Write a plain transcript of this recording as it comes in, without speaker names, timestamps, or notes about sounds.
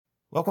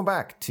Welcome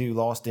back to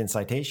Lost in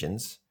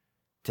Citations.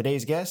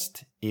 Today's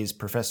guest is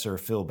Professor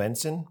Phil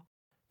Benson,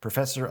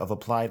 Professor of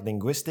Applied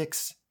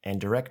Linguistics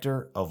and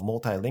Director of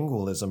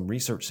Multilingualism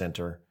Research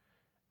Center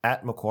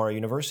at Macquarie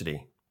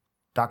University.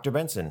 Dr.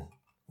 Benson,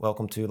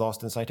 welcome to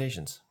Lost in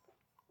Citations.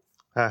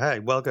 Hey,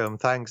 welcome.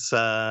 Thanks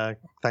for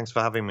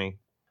having me.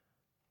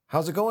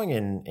 How's it going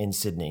in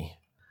Sydney?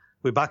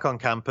 We're back on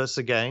campus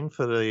again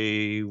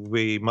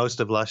most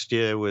of last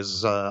year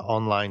was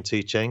online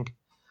teaching.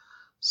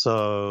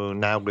 So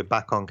now we're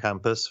back on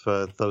campus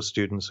for those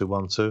students who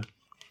want to.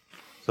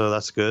 So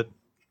that's good.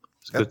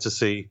 It's good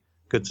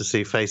to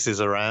see faces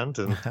around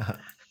and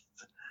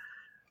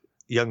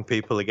young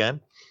people again.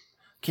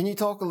 Can you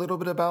talk a little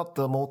bit about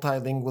the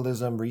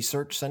Multilingualism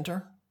Research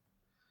Center?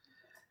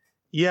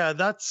 Yeah,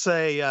 that's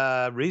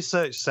a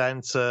research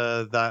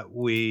center that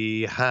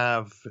we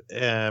have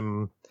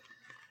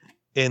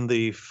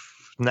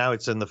now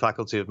it's in the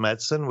Faculty of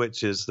Medicine,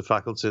 which is the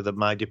faculty that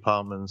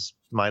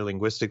my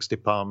linguistics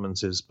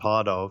department is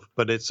part of.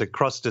 But it's a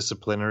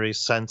cross-disciplinary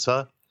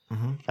center,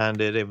 and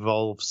it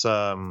involves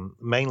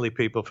mainly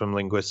people from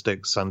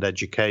linguistics and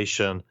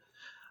education.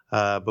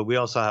 But we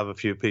also have a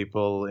few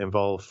people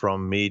involved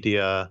from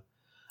media,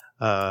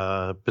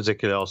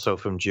 particularly also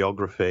from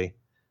geography,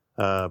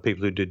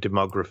 people who do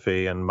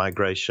demography and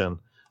migration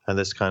and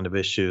this kind of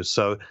issues.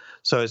 So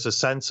it's a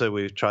center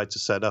we've tried to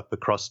set up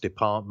across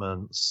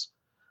departments.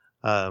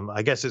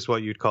 I guess it's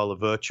what you'd call a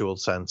virtual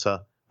center.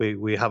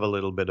 We have a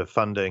little bit of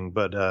funding,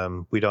 but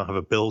we don't have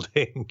a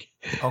building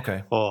or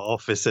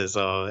offices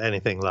or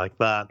anything like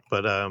that.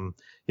 But,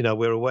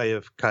 we're a way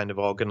of kind of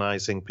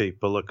organizing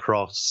people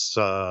across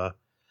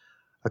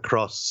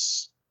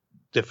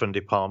different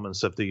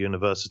departments of the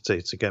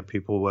university to get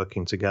people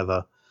working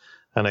together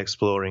and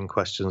exploring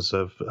questions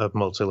of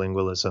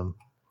multilingualism.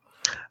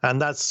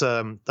 And that's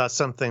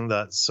something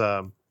that's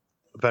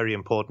very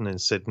important in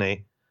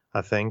Sydney.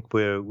 I think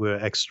we're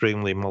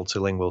extremely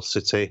multilingual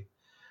city,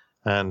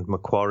 and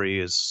Macquarie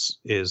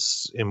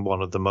is in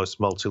one of the most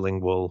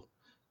multilingual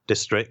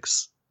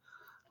districts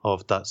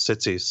of that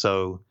city.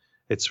 So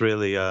it's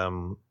really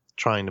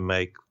trying to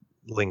make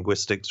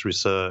linguistics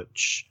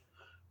research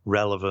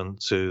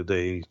relevant to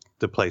the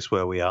place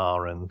where we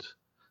are and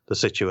the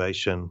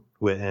situation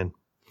we're in.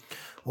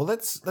 Well,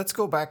 let's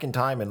go back in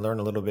time and learn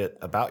a little bit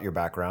about your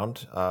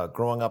background.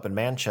 Growing up in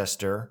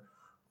Manchester,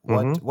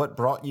 what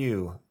brought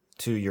you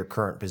to your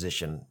current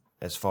position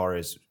as far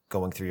as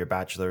going through your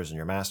bachelor's and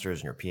your master's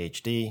and your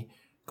PhD,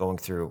 going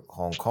through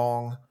Hong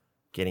Kong,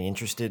 getting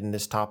interested in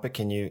this topic?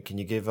 Can you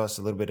give us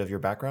a little bit of your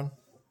background?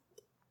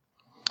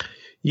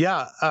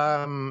 Yeah,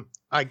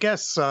 I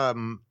guess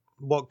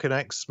what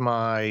connects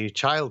my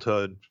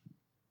childhood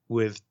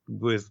with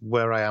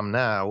where I am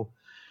now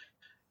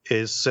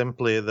is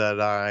simply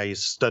that I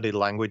studied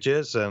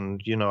languages,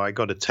 and I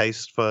got a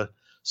taste for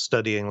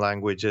studying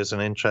languages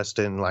and interest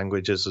in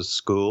languages at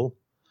school.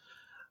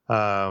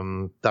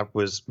 That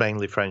was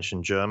mainly French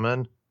and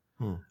German.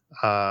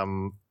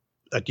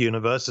 At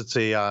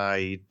university,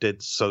 I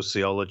did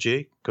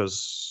sociology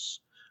because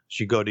as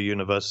you go to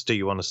university,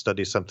 you want to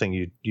study something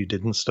you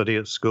didn't study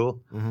at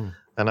school.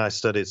 And I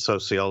studied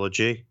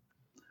sociology,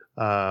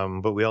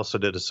 but we also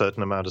did a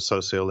certain amount of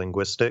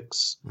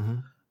sociolinguistics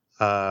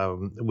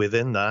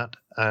within that.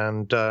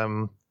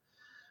 And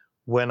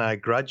when I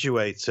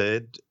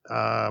graduated,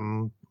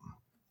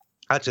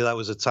 actually, that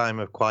was a time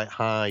of quite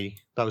high,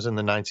 that was in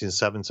the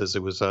 1970s.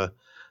 It was a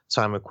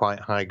time of quite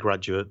high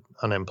graduate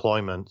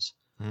unemployment.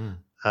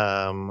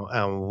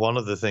 And one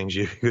of the things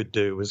you could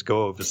do was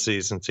go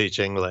overseas and teach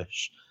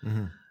English.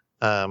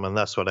 And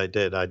that's what I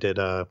did. I did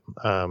a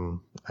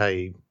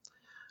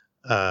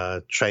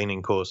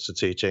training course to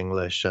teach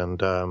English,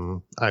 and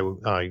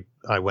I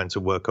went to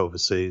work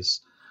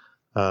overseas.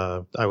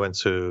 I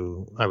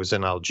was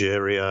in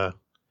Algeria,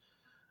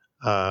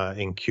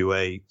 in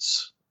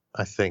Kuwait,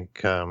 I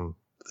think the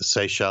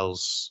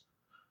Seychelles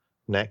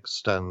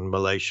next, and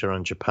Malaysia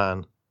and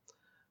Japan,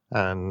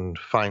 and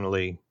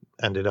finally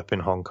ended up in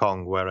Hong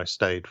Kong, where I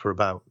stayed for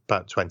about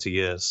 20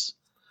 years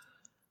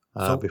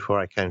before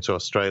I came to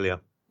Australia.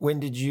 When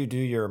did you do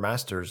your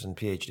master's and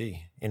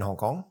PhD? In Hong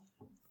Kong?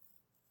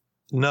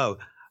 No,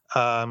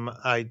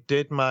 I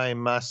did my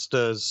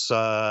master's.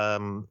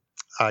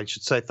 I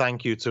should say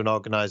thank you to an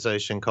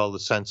organization called the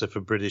Centre for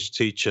British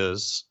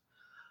Teachers,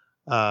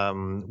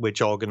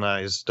 which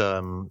organized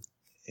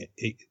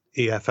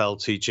EFL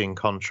teaching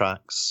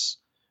contracts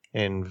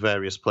in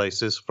various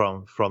places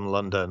from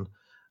London.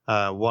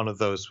 One of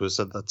those was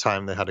at the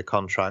time they had a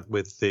contract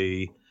with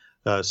the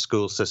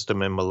school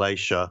system in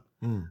Malaysia,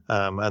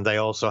 and they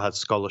also had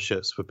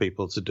scholarships for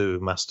people to do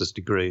master's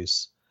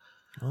degrees.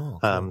 Oh,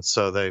 cool.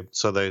 So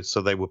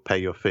they would pay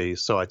your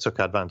fees. So I took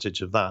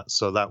advantage of that.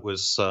 So that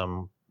was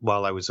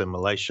while I was in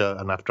Malaysia,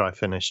 and after I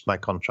finished my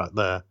contract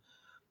there,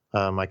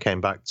 I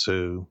came back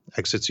to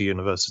Exeter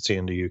University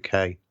in the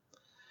UK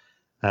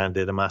and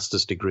did a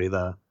master's degree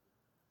there.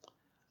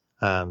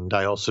 And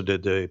I also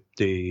did the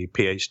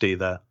PhD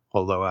there,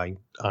 although I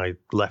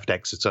left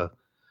Exeter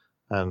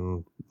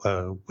and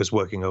was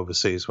working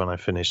overseas when I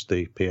finished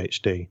the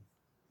PhD.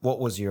 What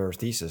was your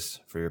thesis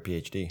for your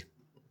PhD?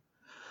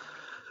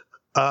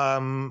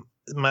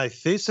 My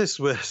thesis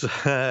was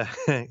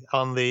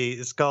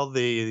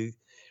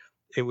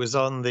it was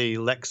on the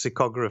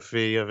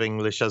lexicography of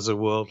English as a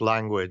world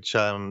language.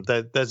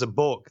 There's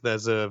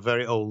a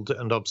very old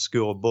and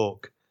obscure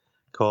book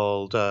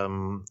called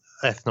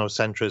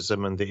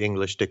Ethnocentrism and the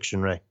English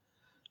Dictionary,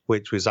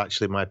 which was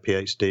actually my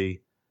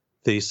PhD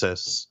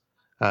thesis.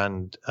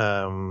 And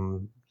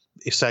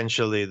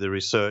essentially the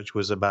research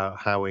was about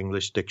how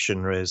English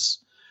dictionaries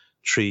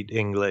treat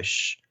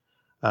English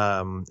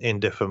in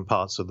different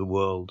parts of the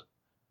world.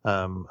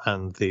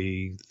 And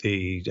the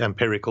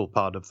empirical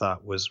part of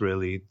that was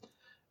really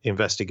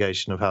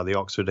investigation of how the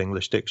Oxford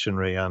English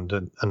Dictionary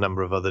and a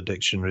number of other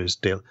dictionaries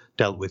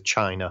dealt with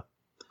China,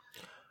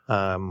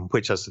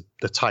 which, as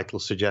the title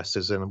suggests,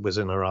 was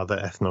in a rather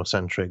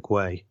ethnocentric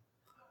way.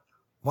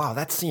 Wow,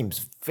 that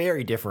seems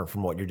very different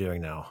from what you're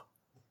doing now.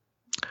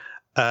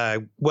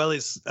 Well, it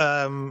is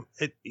and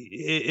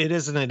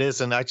it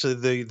isn't.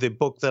 Actually, the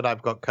book that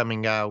I've got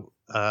coming out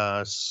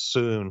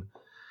soon,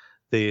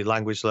 the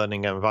Language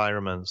Learning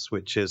Environments,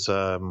 which is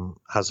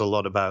has a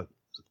lot about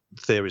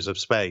theories of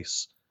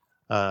space,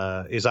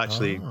 is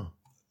actually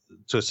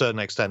to a certain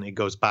extent it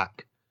goes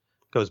back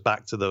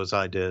to those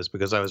ideas,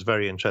 because I was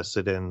very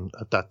interested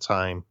at that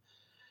time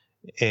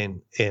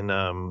in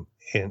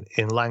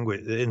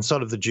language, in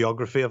sort of the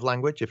geography of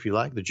language, if you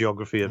like, the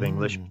geography of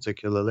English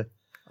particularly.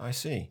 I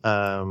see.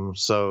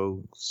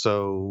 So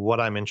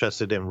what I'm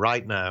interested in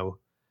right now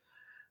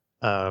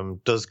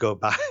does go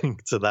back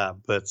to that,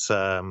 but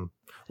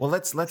well,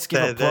 let's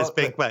give a plug.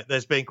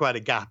 There's been quite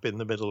a gap in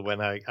the middle when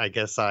I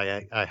guess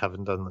I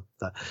haven't done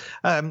that.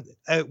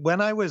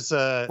 When I was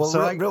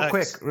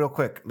real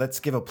quick, let's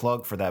give a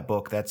plug for that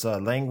book. That's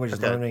Language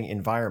Learning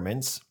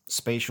Environments: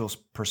 Spatial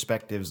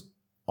Perspectives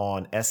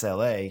on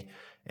SLA.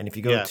 And if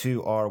you go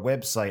to our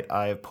website,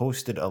 I have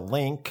posted a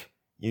link.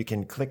 You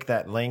can click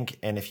that link,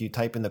 and if you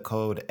type in the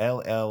code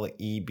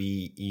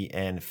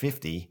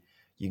LLEBEN50,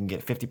 you can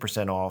get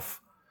 50%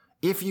 off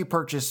if you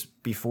purchase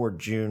before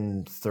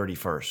June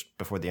 31st,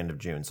 before the end of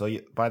June. So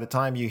by the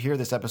time you hear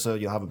this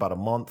episode, you'll have about a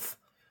month,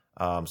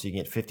 so you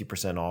can get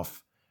 50%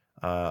 off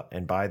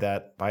and buy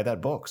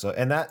that book. So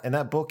and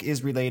that book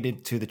is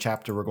related to the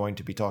chapter we're going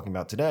to be talking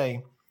about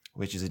today,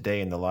 which is A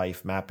Day in the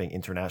Life: Mapping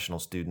International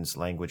Students'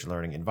 Language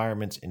Learning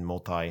Environments in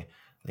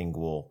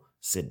Multilingual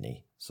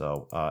Sydney.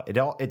 So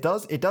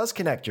it does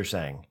connect. You're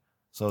saying.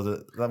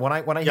 So when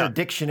I hear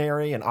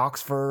dictionary and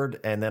Oxford,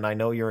 and then I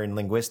know you're in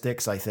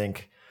linguistics, I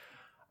think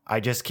I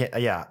just can't.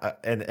 Yeah,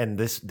 and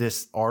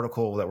this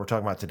article that we're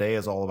talking about today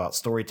is all about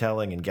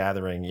storytelling and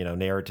gathering,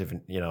 narrative,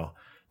 and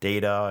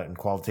data and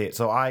qualitative.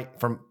 So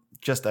from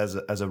just as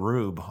a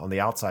rube on the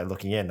outside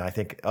looking in, I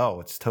think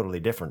it's totally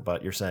different.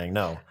 But you're saying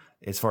no,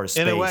 as far as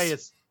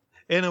space.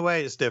 In a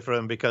way, it's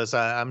different because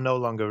I'm no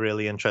longer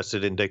really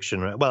interested in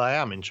dictionaries. Well, I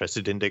am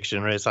interested in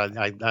dictionaries.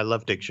 I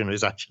love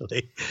dictionaries,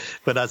 actually.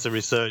 But as a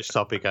research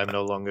topic, I'm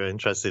no longer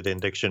interested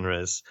in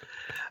dictionaries.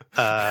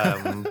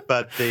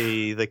 But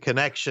the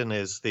connection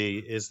is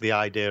the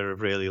idea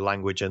of really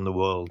language in the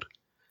world.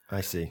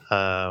 I see.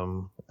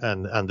 And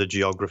the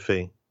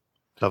geography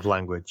of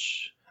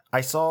language.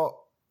 I saw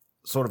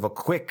sort of a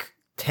quick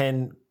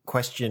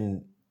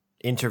 10-question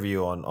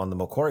interview on the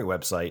Macquarie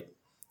website.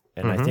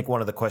 And I think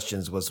one of the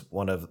questions was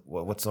I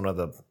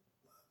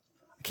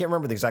can't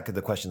remember exactly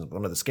the questions,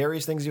 one of the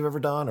scariest things you've ever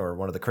done or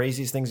one of the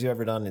craziest things you've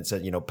ever done. It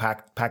said,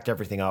 packed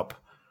everything up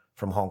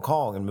from Hong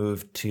Kong and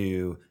moved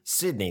to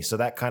Sydney. So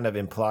that kind of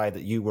implied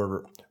that you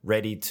were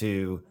ready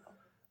to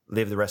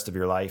live the rest of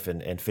your life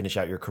and finish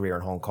out your career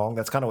in Hong Kong.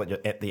 That's kind of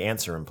what the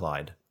answer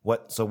implied.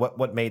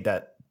 What made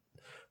that?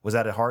 Was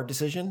that a hard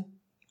decision?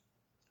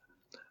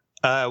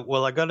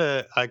 Well, I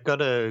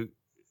gotta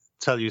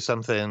tell you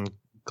something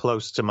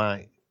close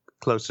to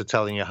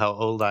telling you how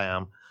old I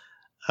am.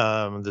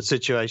 The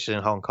situation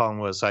in Hong Kong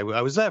was I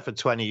was there for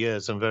 20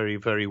 years and very,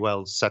 very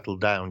well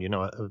settled down,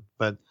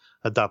 but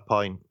at that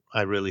point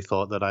I really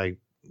thought that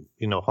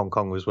Hong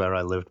Kong was where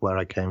I lived, where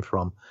I came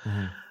from.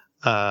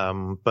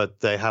 Mm-hmm. But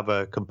they have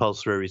a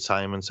compulsory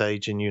retirement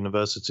age in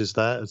universities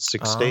there at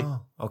 60.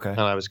 Oh, okay.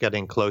 And I was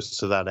getting close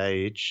to that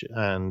age.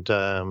 And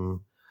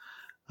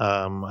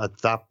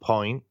at that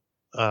point,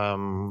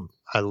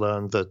 I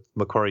learned that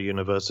Macquarie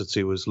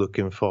University was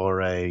looking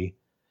for a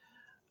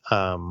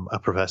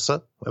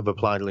professor of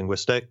applied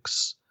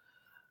linguistics.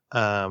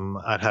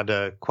 I'd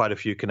had quite a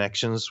few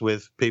connections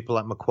with people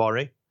at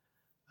Macquarie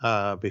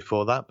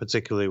before that,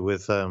 particularly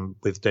with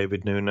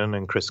David Noonan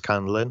and Chris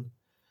Candlin,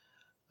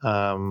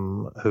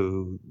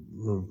 who,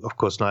 of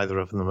course, neither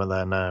of them are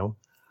there now.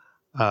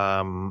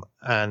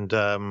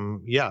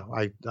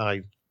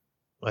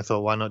 I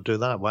thought, why not do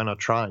that? Why not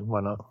try?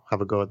 Why not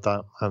have a go at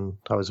that? And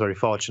I was very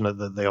fortunate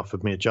that they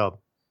offered me a job.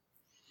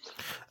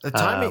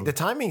 The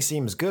timing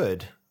seems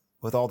good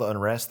with all the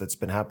unrest that's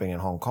been happening in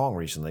Hong Kong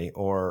recently,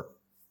 or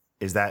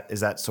is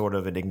that sort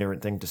of an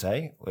ignorant thing to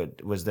say?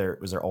 Was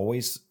there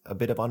always a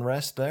bit of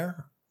unrest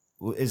there?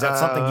 Is that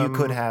something you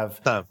could have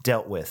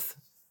dealt with?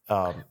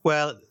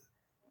 Well,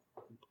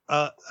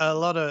 a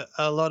lot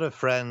of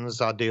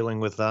friends are dealing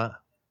with that.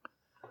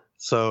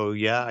 So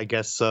yeah, I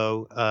guess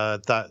so.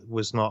 That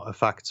was not a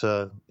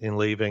factor in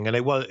leaving, and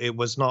it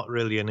was not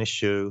really an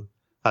issue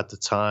at the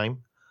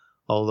time.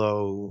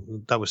 Although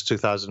that was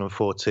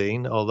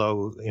 2014.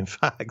 Although in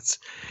fact,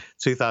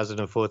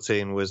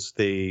 2014 was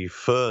the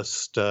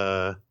first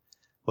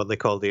what they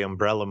call the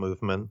umbrella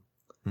movement.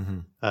 Mm-hmm.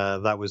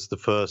 That was the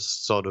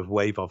first sort of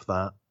wave of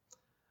that.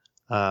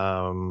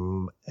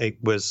 It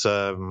was.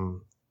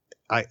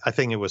 I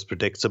think it was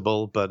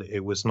predictable, but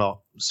it was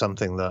not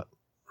something that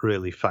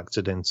really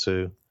factored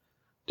into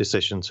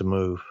decision to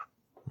move.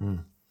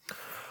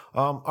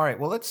 All right.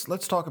 Well,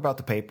 let's talk about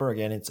the paper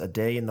again. It's A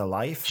Day in the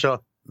Life. Sure.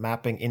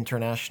 Mapping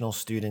international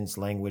students'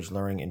 language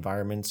learning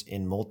environments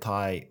in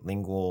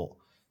multilingual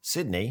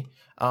Sydney.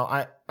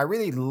 I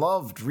really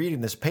loved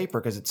reading this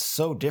paper because it's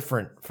so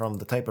different from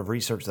the type of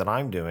research that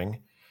I'm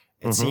doing.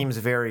 It seems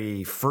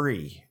very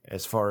free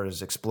as far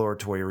as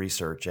exploratory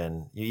research,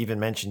 and you even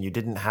mentioned you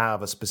didn't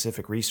have a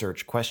specific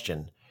research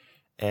question,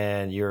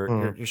 and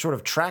you're sort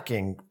of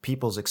tracking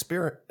people's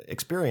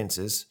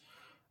experiences,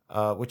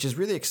 which is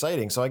really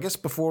exciting. So I guess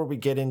before we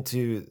get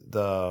into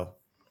the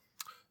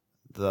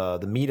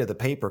meat of the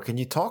paper, can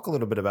you talk a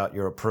little bit about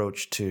your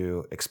approach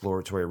to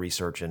exploratory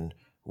research and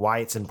why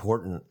it's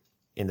important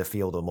in the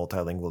field of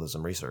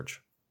multilingualism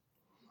research?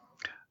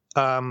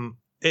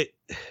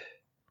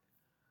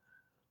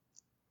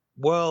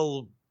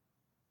 Well,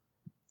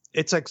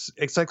 it's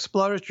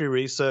exploratory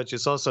research.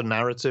 It's also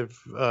narrative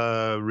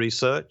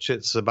research.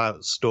 It's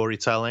about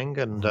storytelling,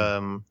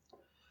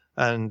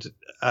 and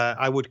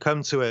I would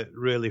come to it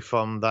really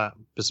from that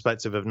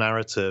perspective of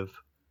narrative.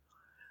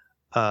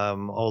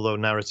 Although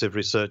narrative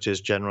research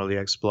is generally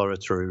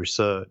exploratory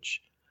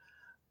research,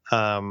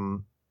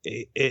 to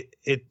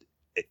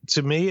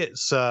me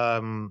it's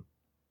an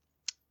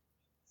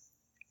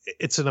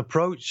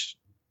approach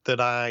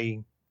that I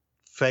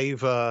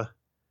favor.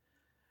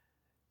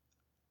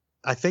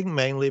 I think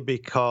mainly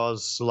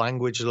because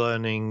language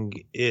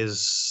learning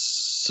is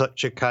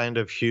such a kind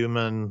of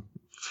human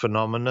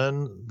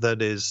phenomenon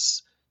that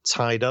is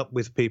tied up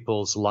with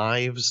people's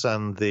lives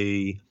and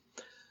the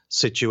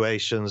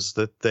situations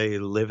that they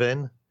live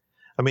in.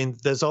 I mean,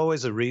 there's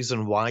always a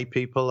reason why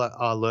people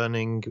are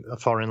learning a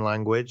foreign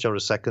language or a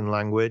second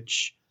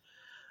language.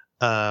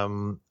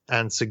 And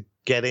to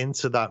get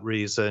into that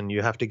reason,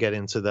 you have to get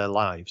into their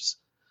lives.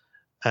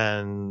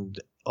 And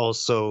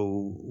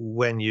also,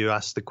 when you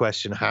ask the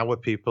question, how are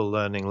people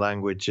learning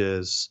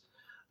languages?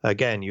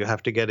 Again, you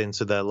have to get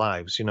into their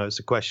lives. It's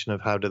a question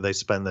of how do they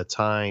spend their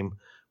time?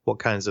 What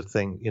kinds of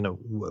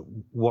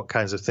what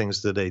kinds of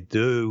things do they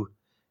do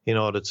in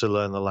order to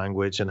learn the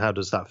language, and how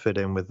does that fit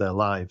in with their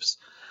lives?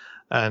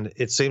 And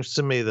it seems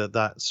to me that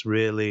that's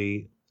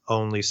really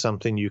only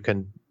something you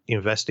can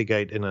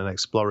investigate in an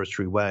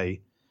exploratory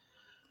way.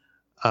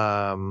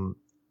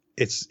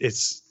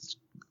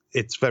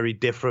 It's very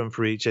different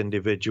for each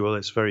individual.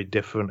 It's very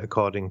different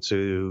according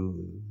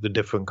to the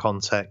different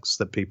contexts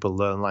that people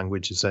learn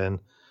languages in,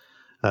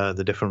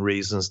 the different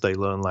reasons they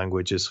learn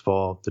languages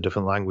for, the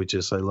different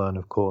languages they learn,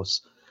 of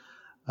course.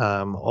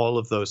 All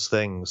of those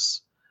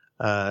things.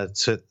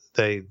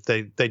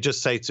 They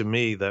just say to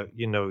me that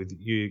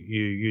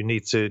you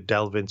need to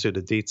delve into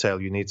the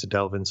detail. You need to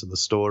delve into the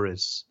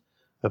stories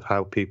of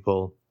how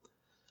people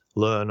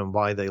learn and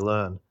why they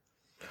learn,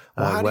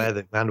 where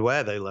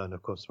they learn,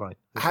 of course. Right.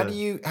 How do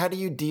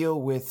you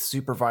deal with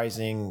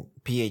supervising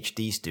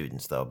PhD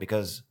students though?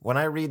 Because when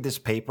I read this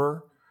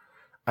paper,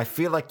 I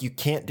feel like you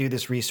can't do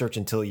this research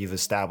until you've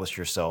established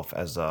yourself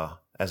as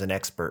an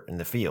expert in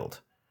the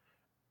field.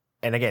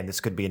 And again,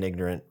 this could be an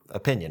ignorant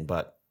opinion,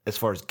 but as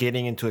far as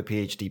getting into a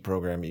PhD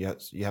program, you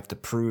have to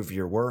prove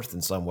your worth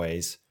in some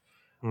ways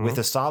with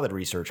a solid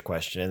research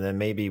question. And then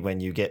maybe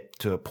when you get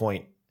to a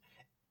point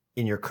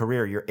in your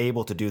career, you're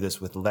able to do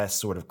this with less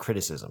sort of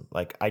criticism.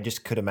 Like I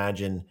just could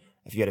imagine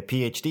if you had a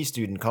PhD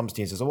student comes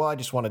to you and says, well, I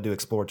just want to do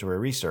exploratory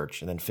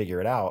research and then figure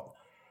it out.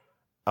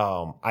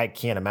 I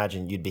can't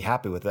imagine you'd be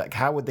happy with that.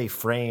 How would they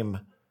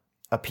frame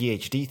a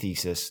PhD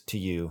thesis to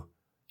you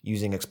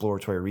using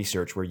exploratory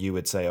research where you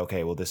would say,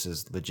 okay, well, this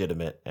is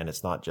legitimate and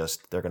it's not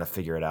just they're going to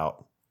figure it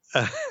out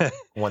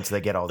once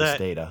they get all this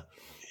data?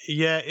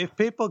 Yeah, if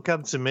people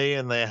come to me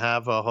and they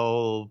have a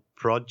whole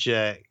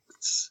project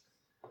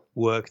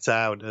worked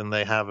out and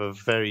they have a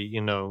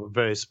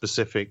very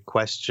specific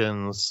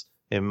questions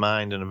in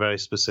mind and a very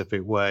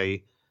specific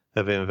way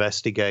of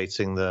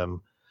investigating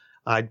them,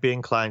 I'd be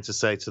inclined to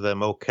say to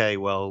them, okay,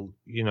 well,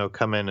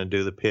 come in and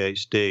do the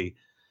PhD.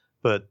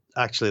 But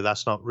actually,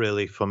 that's not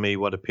really for me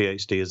what a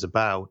PhD is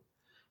about.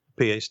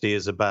 PhD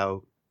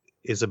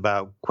is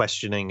about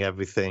questioning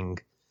everything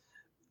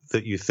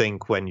that you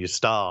think when you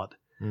start,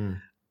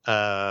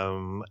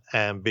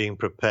 and being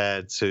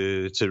prepared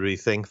to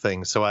rethink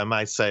things. So I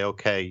might say,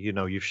 okay,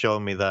 you've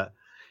shown me that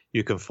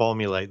you can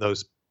formulate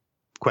those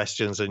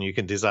questions and you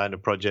can design a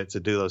project to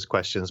do those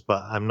questions,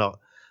 but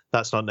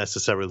that's not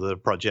necessarily the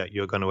project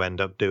you're going to end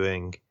up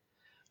doing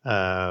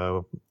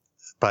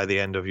by the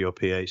end of your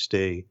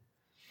PhD.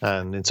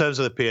 And in terms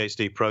of the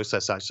PhD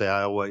process,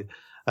 actually,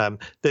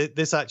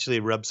 This actually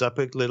rubs up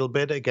a little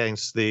bit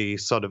against the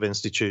sort of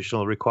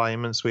institutional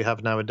requirements we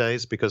have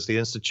nowadays, because the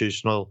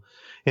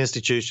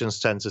institutions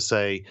tend to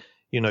say,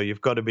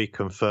 you've got to be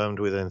confirmed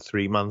within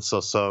 3 months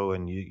or so,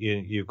 and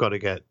you've got to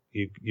get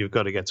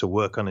to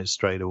work on it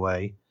straight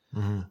away.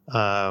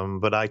 Mm-hmm.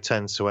 But I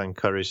tend to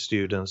encourage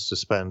students to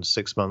spend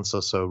 6 months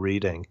or so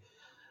reading,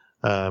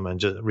 and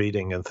just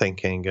reading and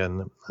thinking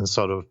and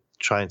sort of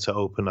trying to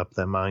open up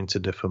their mind to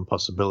different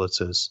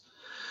possibilities.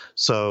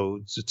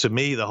 So to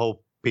me, the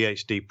whole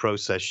PhD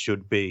process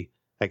should be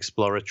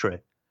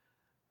exploratory.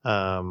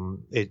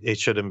 It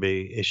shouldn't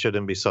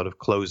be sort of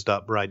closed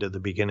up right at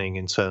the beginning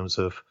in terms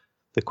of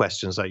the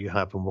questions that you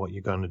have and what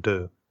you're going to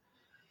do.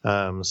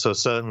 So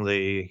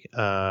certainly,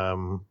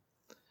 now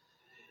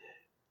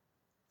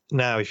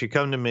if you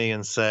come to me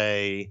and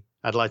say,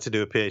 I'd like to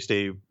do a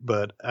PhD,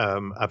 but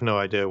I've no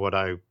idea what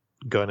I'm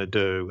going to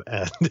do,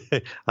 and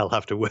I'll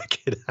have to work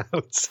it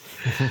out,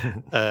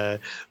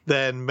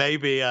 then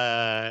maybe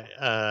that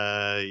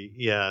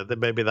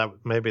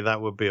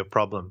would be a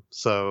problem.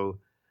 So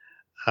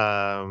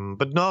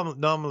but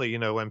normally,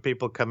 when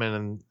people come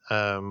in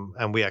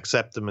and we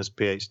accept them as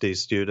PhD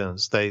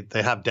students, they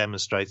have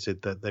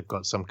demonstrated that they've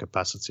got some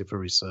capacity for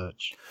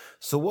research.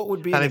 So what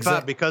would be and in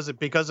fact, because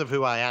of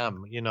who I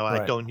am,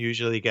 right. I don't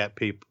usually get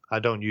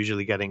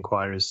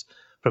inquiries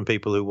from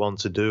people who want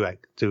to do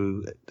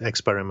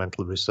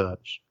experimental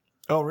research.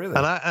 Oh, really?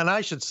 And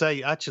I should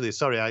say, actually,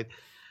 sorry,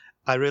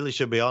 I really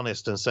should be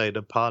honest and say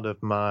that part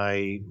of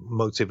my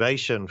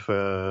motivation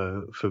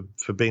for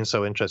being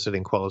so interested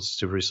in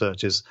qualitative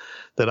research is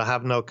that I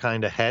have no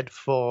kind of head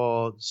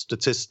for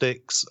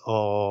statistics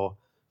or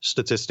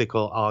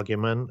statistical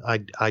argument.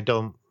 I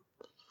don't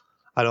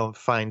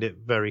find it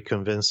very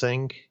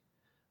convincing.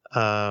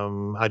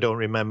 I don't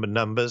remember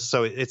numbers,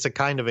 so it's a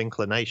kind of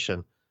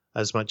inclination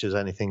as much as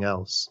anything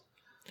else.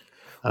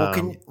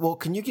 Well,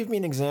 can you give me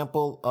an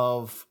example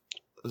of?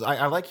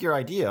 I like your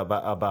idea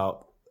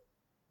about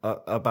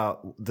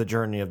the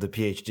journey of the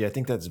PhD. I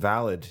think that's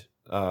valid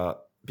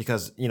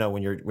because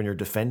when you're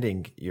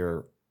defending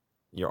your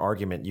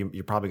argument,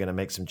 you're probably going to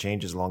make some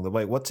changes along the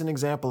way. What's an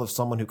example of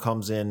someone who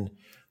comes in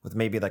with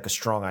maybe like a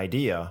strong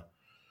idea,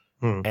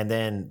 and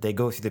then they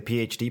go through the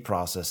PhD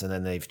process, and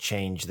then they've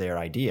changed their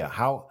idea?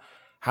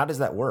 How does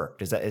that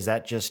work? Is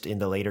that just in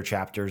the later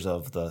chapters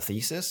of the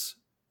thesis,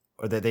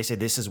 or that they say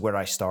this is where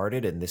I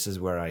started and this is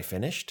where I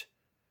finished?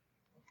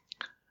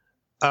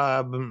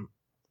 Well,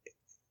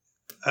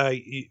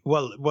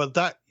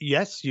 that,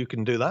 yes, you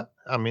can do that.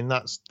 I mean,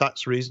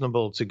 that's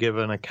reasonable to give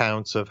an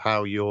account of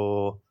how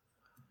your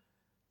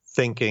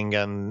thinking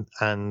and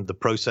the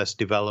process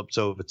developed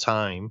over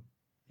time.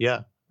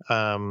 Yeah.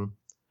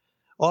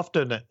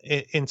 Often,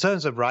 in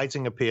terms of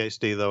writing a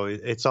PhD, though,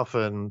 it's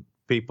often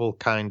people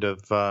kind of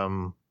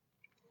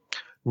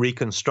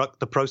reconstruct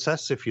the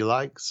process, if you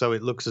like. So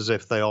it looks as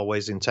if they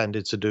always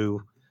intended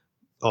to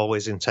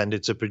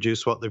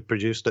produce what they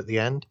produced at the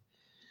end,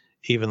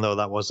 even though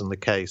that wasn't the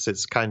case.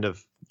 It's kind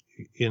of,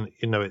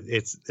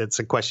 it's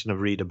a question of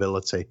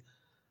readability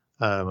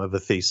of a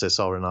thesis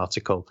or an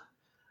article.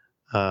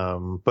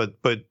 But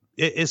it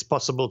is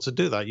possible to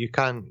do that. You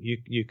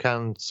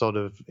can sort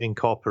of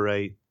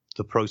incorporate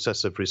the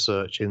process of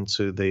research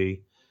into the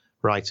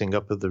writing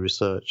up of the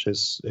research.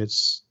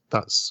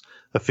 That's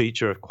a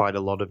feature of quite a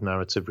lot of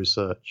narrative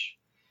research.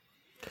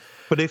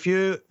 But if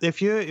we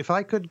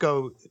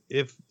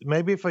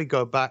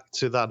go back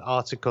to that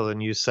article,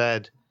 and you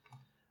said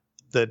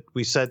that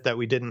we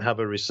didn't have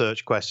a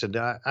research question.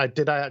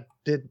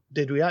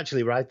 Did we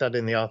actually write that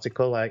in the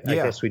article? I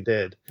guess we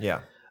did.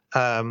 Yeah.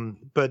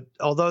 But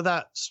although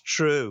that's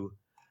true,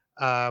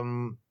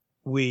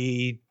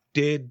 we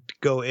did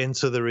go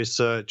into the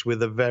research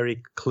with a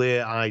very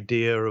clear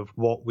idea of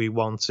what we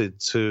wanted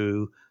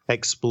to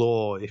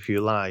explore, if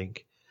you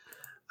like.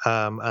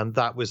 And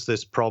that was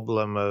this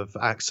problem of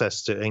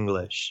access to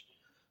English.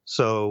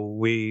 So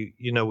we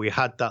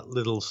had that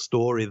little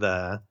story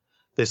there,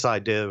 this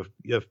idea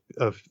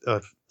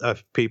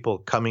of people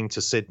coming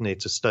to Sydney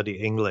to study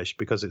English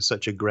because it's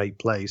such a great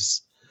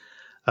place,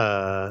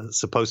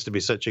 supposed to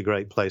be such a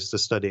great place to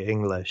study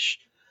English.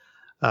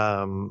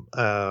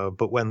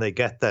 But when they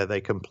get there,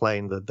 they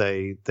complain that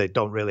they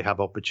don't really have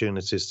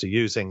opportunities to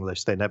use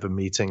English. They never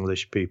meet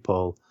English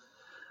people,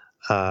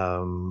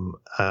 and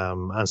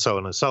so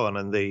on and so on.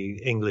 And the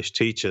English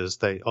teachers,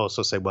 they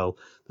also say, well,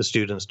 the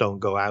students don't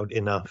go out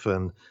enough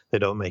and they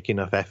don't make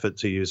enough effort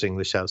to use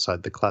English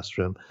outside the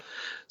classroom.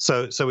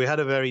 So we had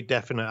a very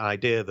definite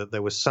idea that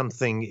there was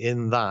something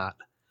in that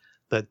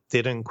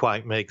didn't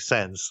quite make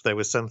sense. There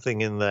was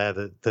something in there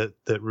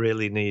that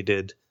really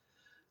needed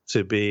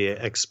to be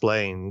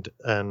explained,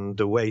 and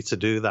the way to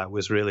do that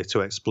was really to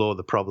explore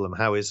the problem.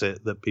 How is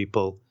it that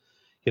people,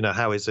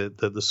 how is it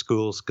that the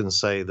schools can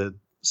say that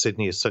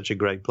Sydney is such a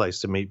great place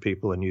to meet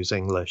people and use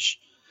English,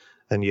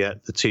 and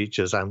yet the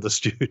teachers and the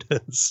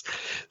students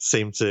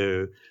seem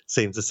to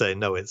say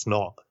no, it's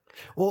not.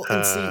 Well,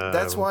 and see,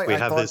 that's why we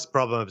have this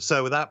problem.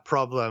 So that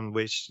problem,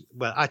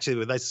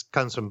 this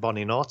comes from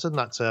Bonnie Norton,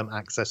 that term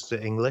access to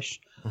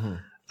English. Mm-hmm.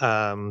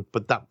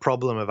 But that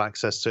problem of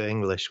access to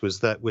English was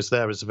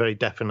there as a very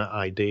definite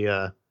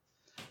idea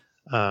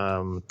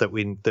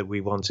that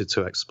we wanted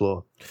to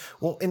explore.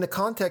 Well, in the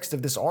context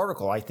of this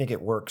article, I think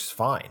it works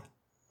fine.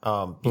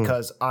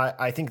 Because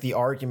I think the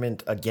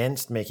argument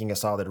against making a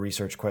solid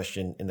research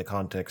question in the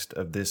context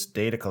of this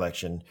data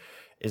collection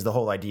is the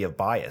whole idea of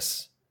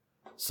bias.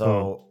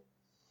 So,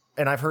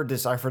 and I've heard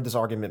this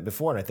argument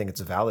before, and I think it's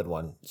a valid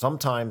one.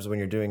 Sometimes when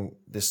you're doing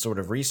this sort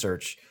of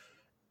research,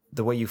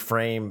 the way you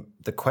frame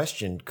the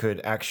question could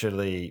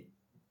actually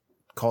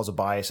cause a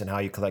bias in how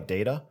you collect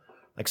data.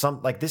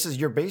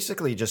 You're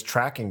basically just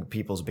tracking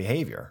people's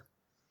behavior.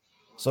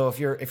 So if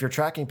you're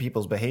tracking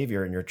people's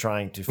behavior and you're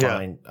trying to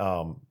find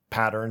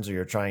patterns, or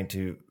you're trying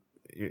to,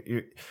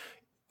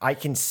 I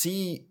can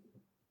see.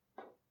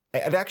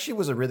 It actually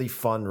was a really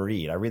fun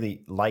read. I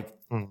really liked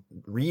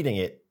reading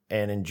it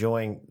and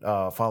enjoying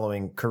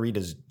following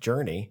Carita's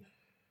journey.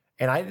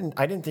 And I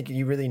didn't think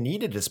you really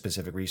needed a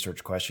specific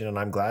research question, and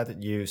I'm glad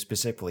that you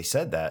specifically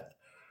said that.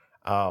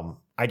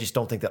 I just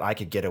don't think that I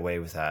could get away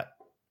with that,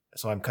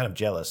 so I'm kind of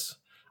jealous.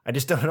 I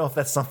just don't know if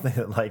that's something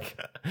that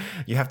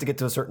you have to get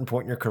to a certain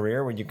point in your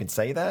career when you can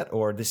say that,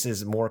 or this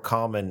is more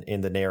common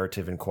in the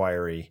narrative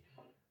inquiry,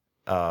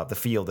 the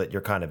field that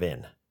you're kind of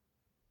in.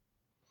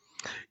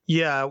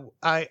 Yeah,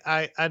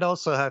 I'd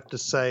also have to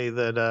say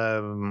that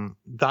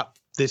that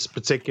this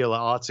particular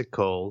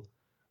article,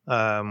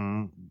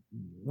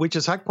 which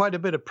has had quite a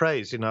bit of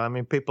praise, I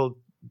mean,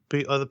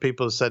 other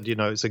people have said,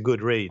 it's a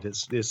good read,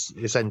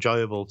 it's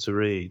enjoyable to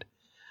read.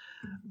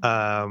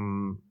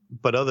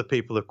 But other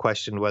people have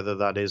questioned whether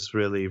that is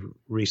really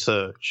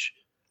research,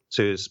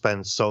 to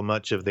spend so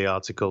much of the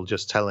article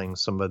just telling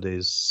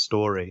somebody's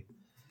story.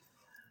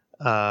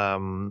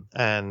 So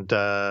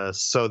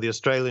the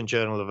Australian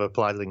Journal of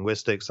Applied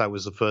Linguistics, that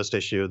was the first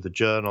issue of the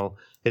journal.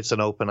 It's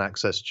an open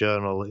access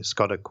journal. It's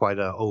got quite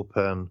an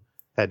open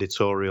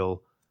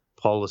editorial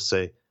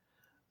policy.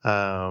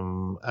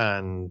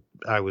 And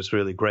I was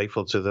really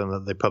grateful to them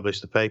that they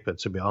published the paper,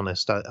 to be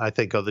honest. I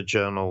think other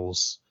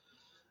journals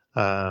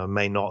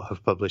may not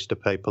have published a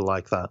paper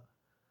like that.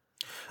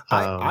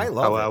 I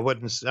love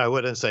it. I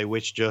wouldn't say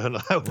which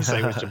journal. I would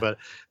say which, but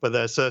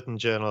there are certain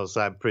journals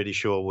I'm pretty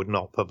sure would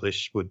not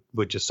publish.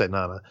 Would just say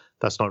no,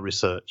 that's not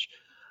research,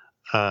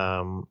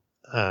 and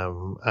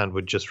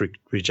would just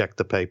reject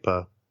the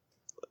paper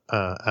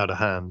out of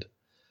hand.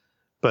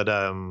 But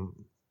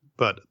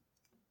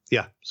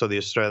yeah. So the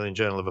Australian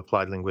Journal of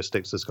Applied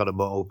Linguistics has got a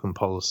more open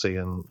policy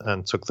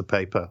and took the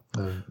paper.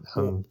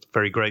 I'm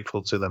very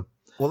grateful to them.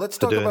 Well, let's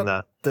talk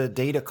about the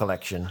data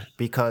collection,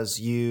 because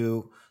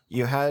you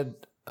had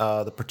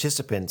the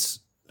participants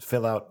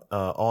fill out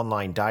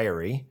online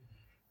diary,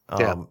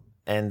 and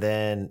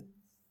then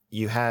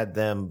you had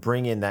them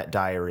bring in that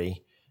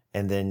diary,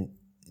 and then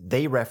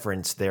they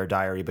referenced their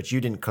diary, but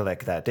you didn't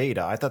collect that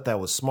data. I thought that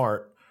was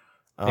smart.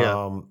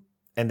 And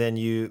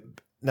then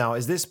now,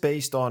 is this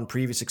based on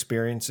previous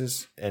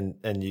experiences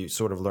and you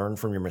sort of learn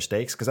from your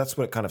mistakes? Because that's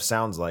what it kind of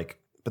sounds like.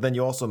 But then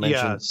you also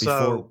mentioned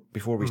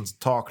before we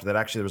talked that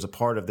actually there was a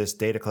part of this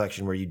data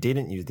collection where you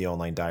didn't use the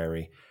online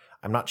diary.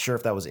 I'm not sure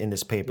if that was in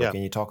this paper.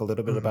 Can you talk a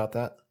little bit about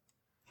that?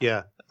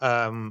 Yeah.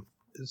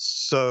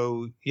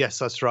 So, yes,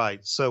 that's right.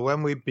 So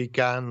when we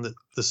began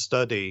the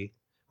study,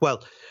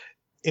 well,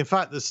 in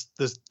fact,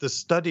 the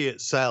study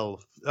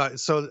itself,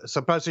 so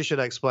perhaps we should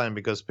explain,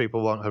 because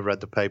people won't have read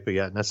the paper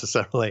yet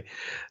necessarily.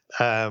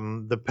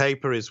 The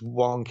paper is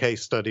one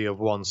case study of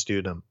one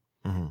student.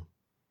 Mm-hmm.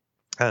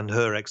 And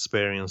her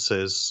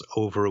experiences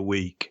over a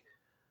week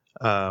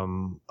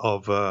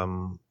of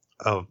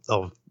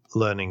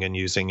learning and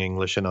using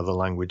English and other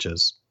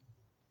languages.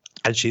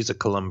 And she's a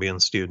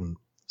Colombian student,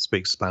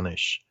 speaks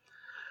Spanish.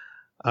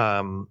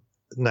 Now,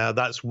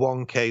 that's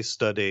one case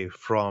study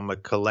from a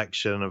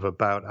collection of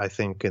about, I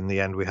think in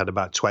the end we had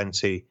about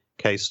 20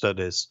 case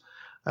studies,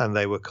 and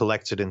they were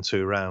collected in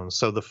 2 rounds.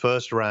 So the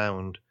first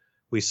round,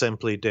 we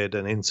simply did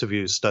an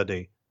interview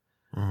study.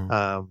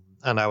 Mm-hmm.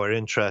 And our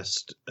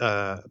interest,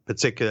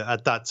 particular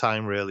at that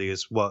time, really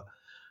is what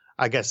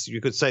I guess you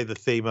could say the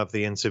theme of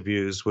the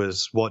interviews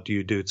was, what do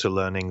you do to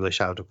learn English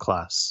out of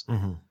class?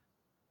 Mm-hmm.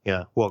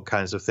 Yeah, what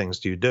kinds of things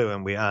do you do?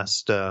 And we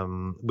asked,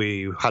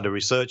 we had a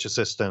research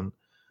assistant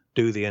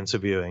do the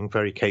interviewing,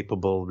 very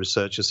capable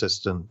research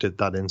assistant did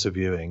that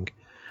interviewing.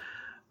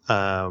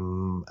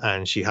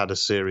 And she had a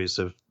series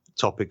of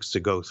topics to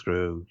go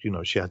through.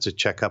 She had to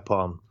check up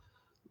on,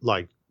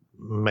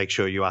 make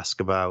sure you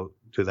ask about,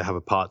 do they have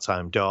a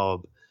part-time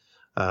job?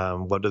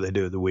 What do they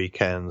do at the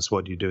weekends?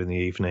 What do you do in the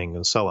evening?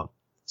 And so on.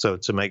 So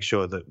to make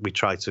sure that we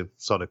try to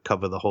sort of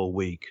cover the whole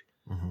week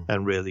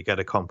and really get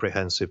a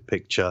comprehensive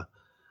picture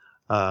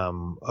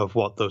of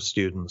what those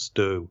students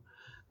do.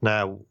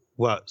 Now,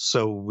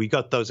 so we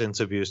got those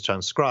interviews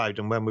transcribed,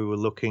 and when we were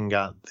looking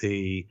at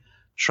the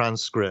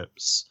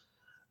transcripts,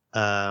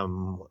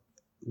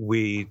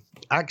 we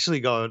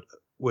actually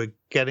we're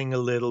getting a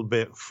little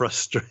bit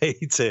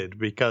frustrated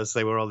because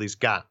there were all these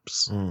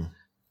gaps.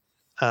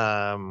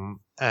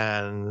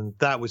 And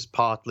that was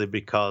partly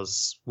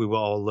because we were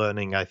all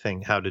learning, I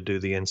think, how to do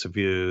the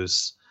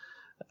interviews.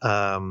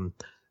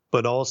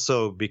 but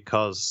also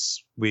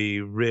because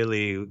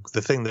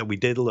the thing that we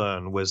did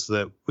learn was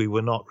that we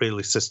were not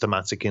really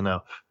systematic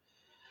enough.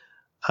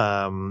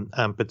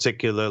 And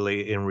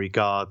particularly in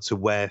regard to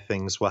where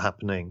things were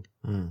happening.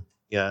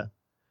 Yeah.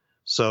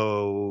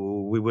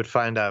 So we would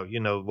find out,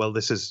 well,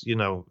 this is,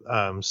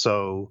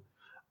 so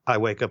I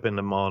wake up in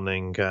the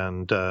morning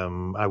and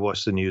I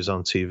watch the news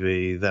on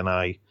TV, then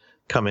I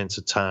come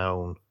into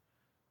town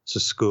to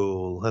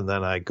school, and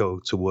then I go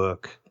to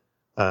work.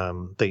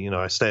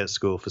 I stay at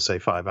school for, say,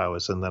 5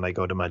 hours, and then I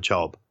go to my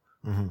job.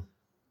 Mm-hmm.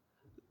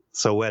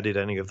 So where did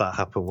any of that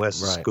happen? Where's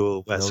the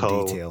school? Where's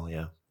home? Detail,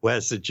 yeah.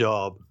 Where's the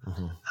job?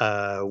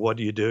 Mm-hmm. What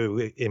do you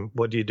do?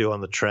 What do you do on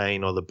the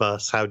train or the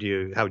bus? How do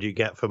you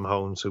get from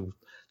home to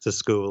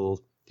school?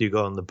 Do you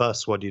go on the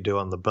bus? What do you do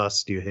on the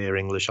bus? Do you hear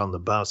English on the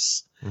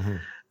bus?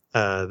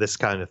 Mm-hmm. This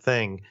kind of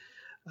thing.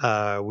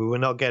 We were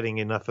not getting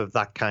enough of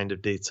that kind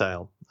of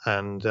detail.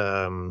 And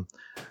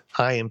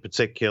I, in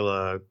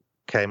particular,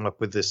 came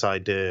up with this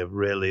idea,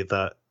 really,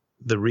 that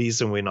the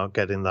reason we're not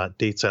getting that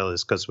detail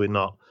is because we're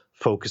not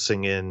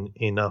focusing in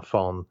enough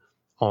on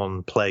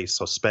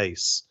place or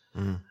space.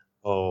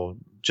 Or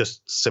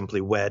just simply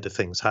where do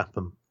things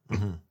happen.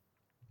 Mm-hmm.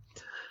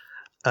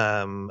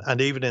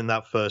 And even in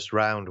that first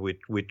round,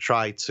 we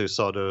tried to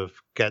sort of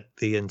get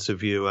the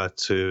interviewer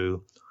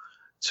to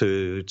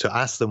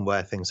ask them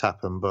where things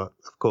happen, but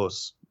of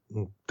course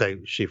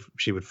she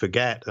would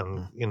forget,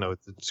 and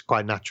it's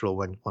quite natural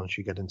once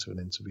you get into an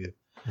interview.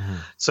 Mm-hmm.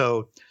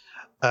 So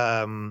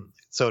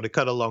to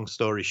cut a long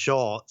story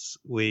short,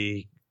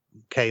 we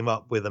came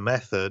up with a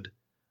method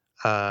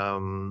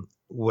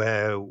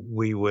where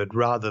we would,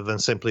 rather than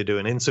simply do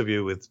an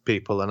interview with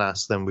people and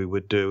ask them, we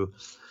would do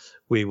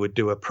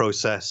a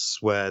process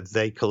where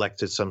they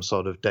collected some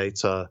sort of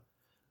data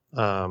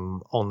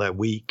on their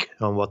week,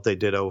 on what they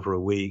did over a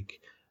week,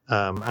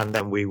 and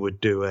then we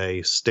would do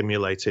a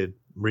stimulated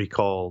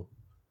recall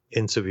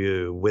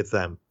interview with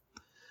them.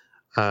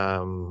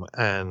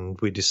 And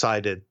we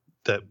decided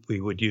that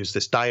we would use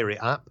this diary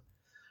app.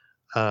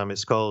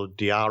 It's called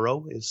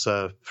Diaro. It's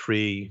a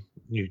free.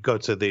 You go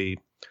to the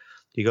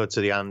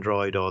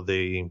Android or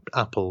the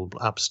Apple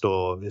App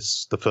Store.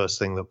 It's the first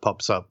thing that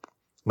pops up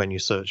when you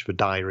search for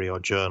diary or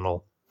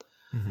journal.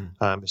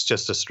 Mm-hmm. It's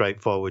just a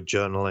straightforward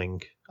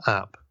journaling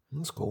app.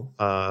 That's cool.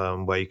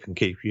 Where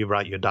you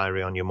write your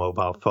diary on your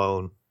mobile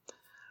phone,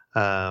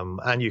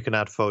 and you can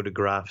add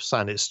photographs,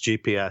 and it's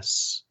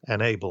GPS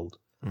enabled.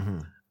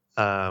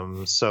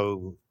 Mm-hmm.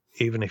 So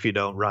even if you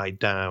don't write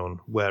down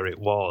where it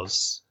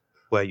was,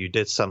 where you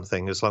did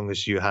something, as long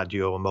as you had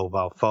your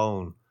mobile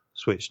phone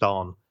switched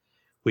on,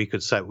 the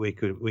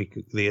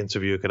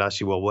interviewer could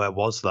ask you, well, where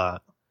was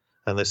that?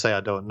 And they say, I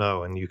don't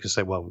know. And you can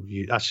say, well,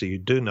 you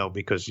do know,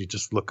 because you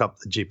just look up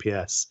the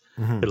GPS.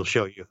 Mm-hmm. It'll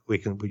show you.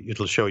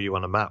 It'll show you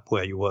on a map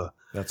where you were.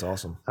 That's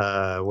awesome.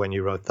 When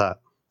you wrote that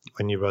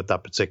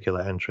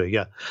particular entry.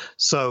 Yeah.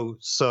 So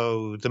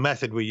the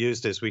method we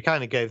used is we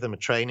kind of gave them a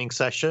training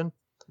session.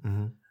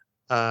 Mm-hmm.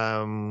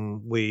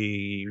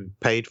 We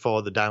paid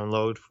for the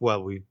download.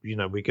 Well, we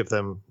give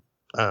them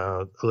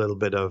a little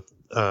bit of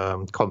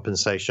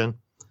compensation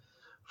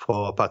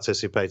for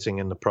participating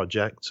in the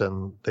project,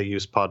 and they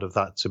use part of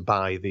that to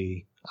buy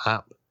the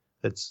app.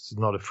 It's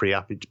not a free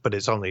app, but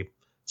it's only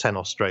 $10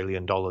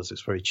 Australian.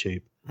 It's very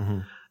cheap.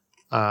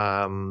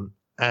 Mm-hmm.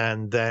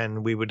 And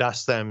then we would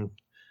ask them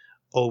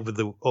over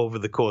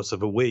the course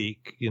of a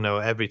week,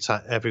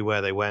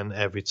 everywhere they went,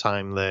 every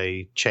time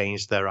they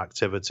changed their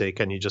activity,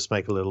 can you just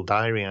make a little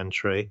diary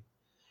entry?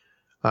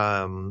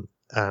 And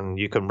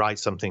you can write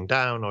something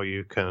down, or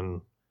you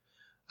can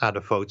add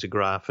a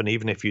photograph. And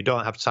even if you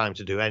don't have time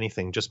to do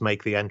anything, just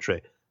make the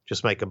entry.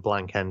 Just make a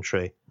blank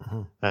entry,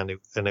 mm-hmm.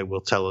 and it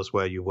will tell us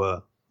where you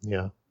were.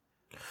 Yeah.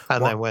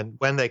 And then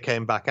when they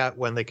came back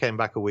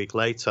a week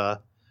later,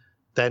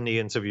 then the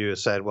interviewer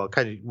said, well,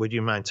 would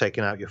you mind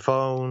taking out your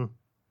phone,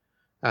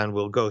 and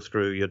we'll go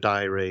through your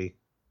diary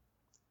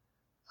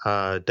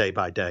day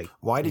by day.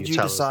 Why did you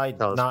decide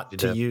not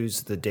to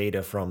use the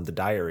data from the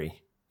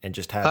diary and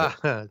just have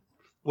it?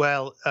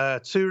 Well,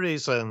 two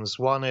reasons.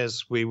 One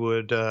is we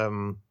would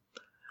have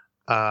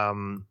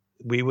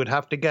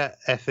to get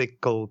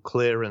ethical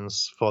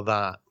clearance for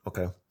that.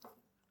 Okay.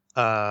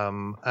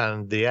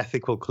 And the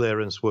ethical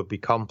clearance would be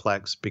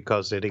complex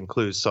because it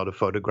includes sort of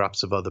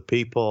photographs of other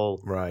people.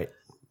 Right.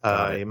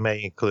 It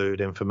may include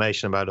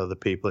information about other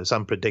people. It's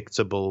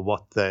unpredictable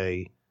what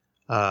they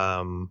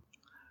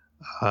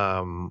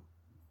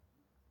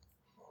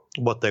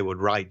would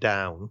write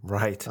down.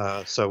 Right.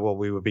 So what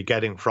we would be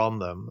getting from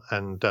them.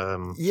 And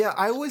so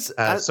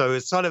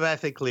it's sort of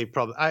ethically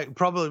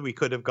probably we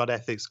could have got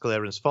ethics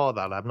clearance for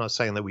that. I'm not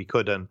saying that we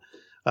couldn't,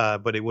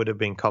 but it would have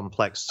been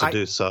complex to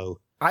do so.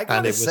 I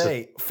gotta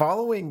say,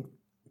 following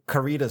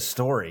Carita's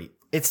story,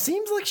 it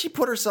seems like she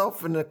put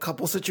herself in a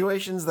couple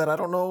situations that I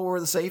don't know were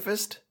the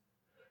safest.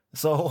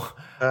 So,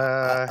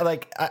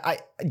 I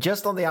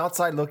just on the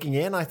outside looking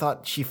in, I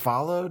thought she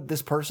followed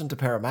this person to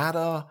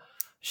Parramatta.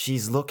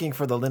 She's looking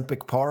for the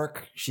Olympic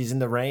Park. She's in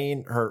the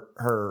rain.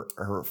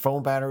 Her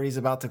phone battery's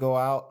about to go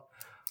out.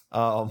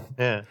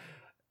 Yeah.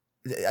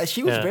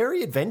 She was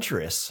very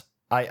adventurous.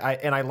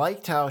 I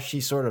liked how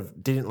she sort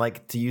of didn't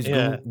like to use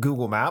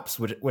Google Maps,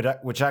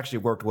 which actually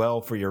worked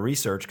well for your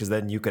research, because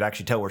then you could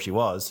actually tell where she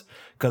was.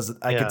 Because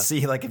I could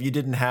see, like, if you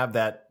didn't have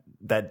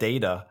that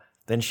data,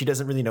 then she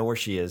doesn't really know where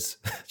she is.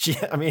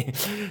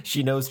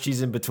 She knows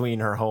she's in between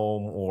her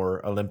home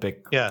or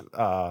Olympic. Yeah.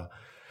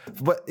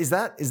 But is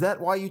that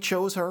why you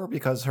chose her?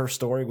 Because her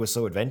story was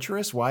so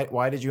adventurous?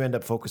 Why did you end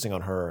up focusing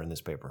on her in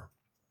this paper?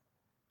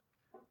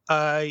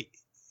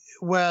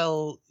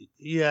 Well,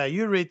 yeah,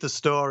 you read the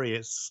story.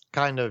 It's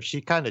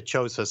she kind of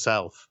chose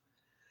herself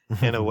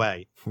in a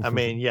way. I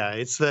mean, yeah,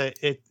 it's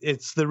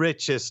the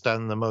richest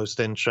and the most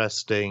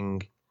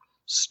interesting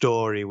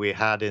story we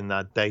had in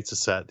that data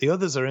set. The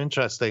others are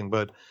interesting,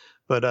 but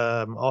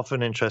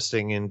often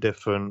interesting in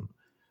different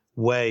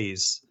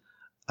ways.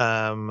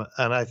 And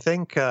I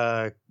think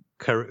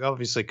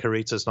obviously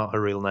Carita's not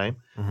her real name,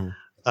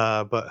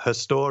 but her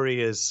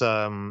story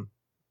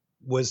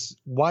was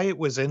why it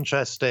was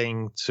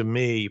interesting to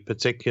me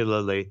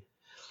particularly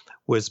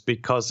was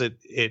because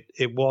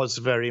it was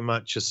very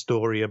much a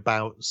story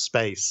about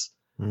space,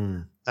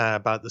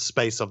 about the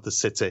space of the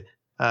city.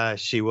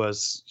 She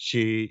was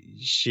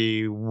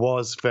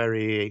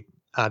very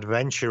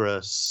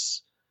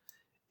adventurous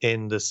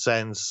in the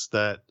sense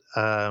that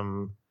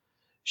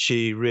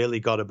she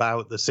really got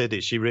about the city.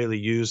 She really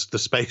used the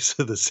space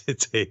of the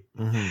city.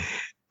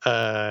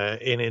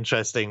 In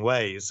interesting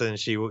ways, and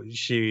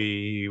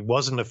she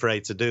wasn't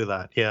afraid to do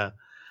that. Yeah,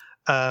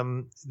 I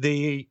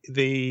think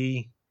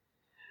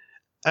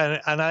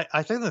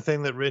the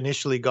thing that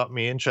initially got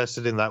me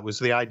interested in that was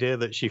the idea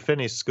that she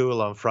finished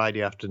school on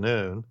Friday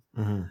afternoon,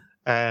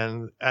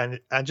 and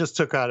just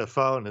took out a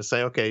phone and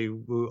say, okay,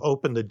 we'll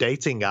open the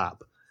dating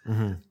app,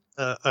 and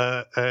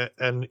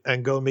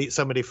go meet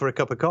somebody for a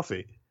cup of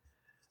coffee.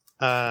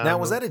 Now,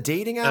 was that a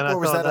dating app or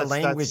was that a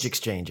language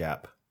exchange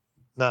app?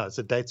 No, it's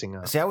a dating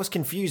app. See, I was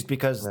confused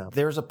because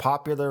there's a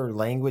popular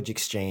language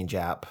exchange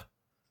app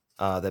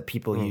that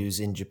people use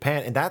in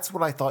Japan, and that's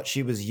what I thought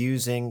she was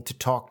using to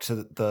talk to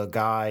the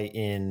guy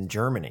in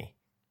Germany.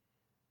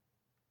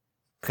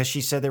 Because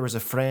she said there was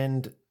a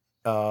friend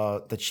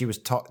that she was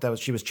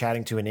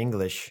chatting to in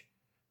English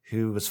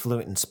who was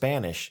fluent in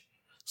Spanish.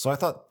 So I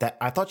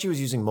thought she was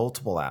using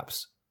multiple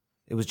apps.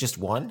 It was just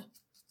one?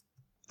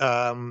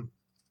 That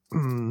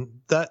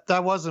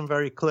wasn't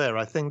very clear.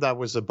 I think that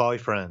was a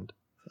boyfriend.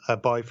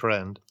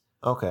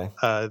 Okay.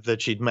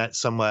 That she'd met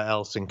somewhere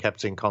else and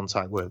kept in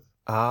contact with.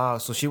 Ah,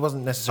 so she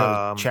wasn't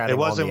necessarily chatting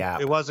on the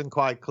app. It wasn't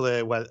quite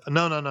clear whether.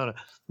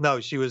 No.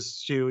 She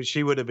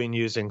would have been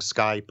using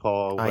Skype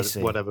or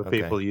whatever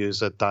people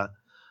use at that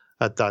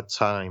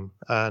time.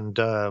 And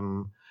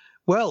so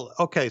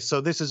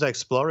this is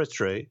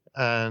exploratory,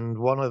 and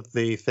one of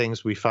the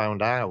things we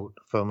found out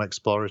from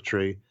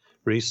exploratory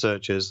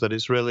research is that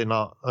it's really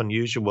not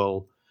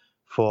unusual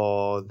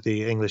for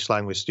the English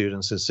language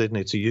students in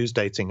Sydney to use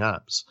dating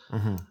apps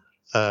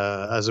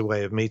as a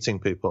way of meeting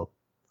people.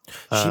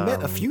 She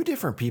met a few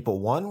different people.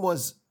 One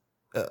was,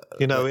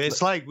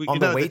 it's like on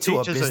the way to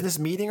a business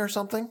meeting or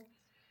something.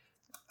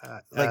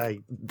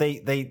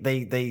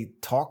 They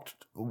talked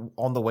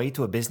on the way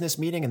to a business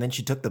meeting, and then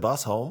she took the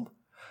bus home.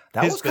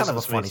 That was kind of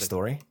a funny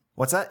story.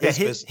 What's that?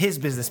 His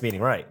business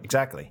meeting, right?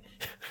 Exactly.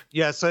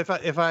 Yeah. So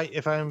if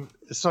I'm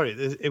sorry,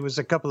 it was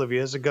a couple of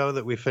years ago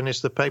that we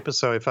finished the paper.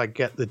 So if I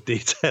get the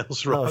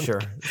details wrong,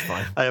 sure, it's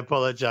fine. I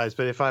apologize.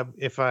 But if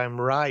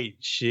I'm right,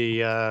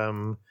 she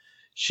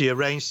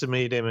arranged to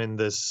meet him in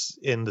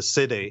the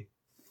city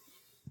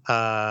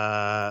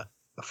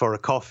for a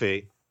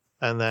coffee,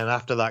 and then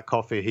after that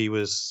coffee, he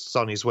was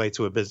on his way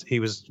to he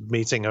was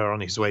meeting her on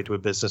his way to a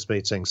business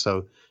meeting.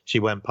 So she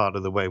went part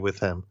of the way with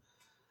him.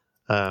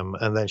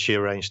 And then she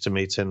arranged to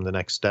meet him the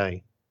next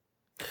day.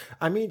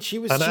 I mean, she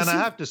was. And I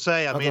have to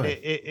say,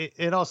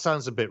 it all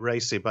sounds a bit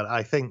racy, but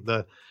I think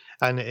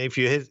and if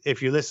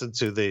you listen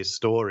to the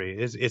story,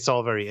 it's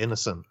all very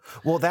innocent.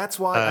 Well, that's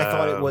why I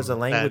thought it was a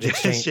language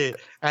exchange.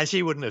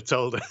 She wouldn't have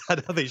told us. I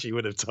don't think she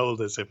would have told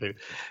us if it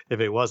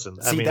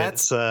wasn't. See,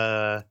 that's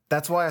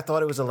why I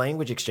thought it was a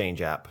language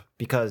exchange app,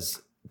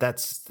 because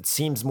it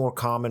seems more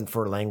common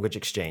for language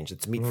exchange.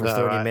 It's meet for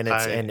 30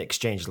 minutes and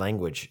exchange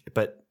language,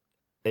 but.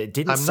 It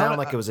didn't sound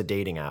like it was a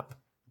dating app.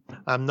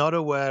 I'm not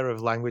aware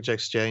of language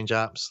exchange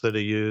apps that are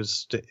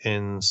used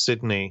in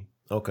Sydney.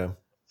 Okay.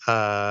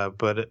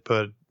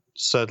 But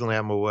certainly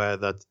I'm aware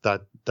that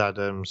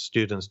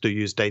students do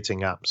use dating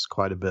apps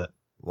quite a bit.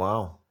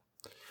 Wow.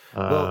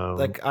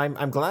 Well,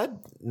 I'm glad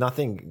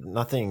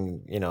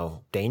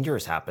nothing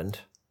dangerous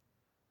happened.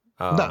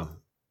 No.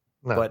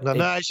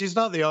 She's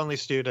not the only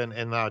student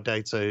in our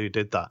data who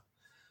did that.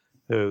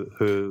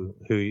 Who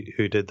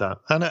did that,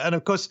 and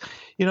of course,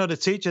 the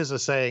teachers are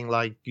saying,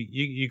 like,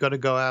 you got to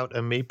go out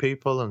and meet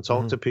people and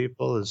talk to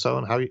people and so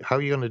on. How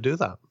are you going to do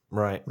that?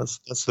 Right.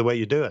 That's the way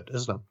you do it,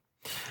 isn't it?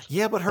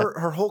 Yeah, but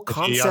her whole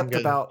concept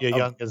about you're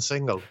young and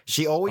single.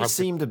 She always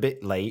seemed a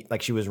bit late,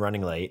 like she was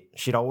running late.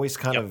 She'd always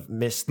kind of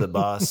missed the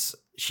bus.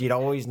 she'd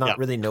always not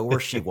really know where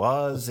she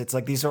was. It's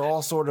like these are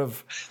all sort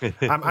of.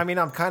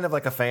 I'm kind of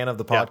like a fan of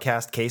the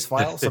podcast Case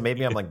File, so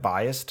maybe I'm like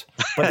biased.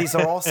 But these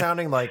are all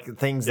sounding like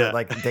things that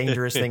like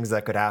dangerous things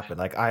that could happen.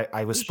 Like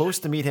I was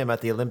supposed to meet him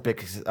at the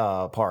Olympic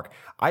Park.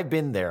 I've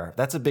been there.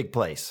 That's a big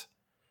place.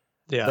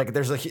 Yeah, like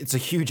it's a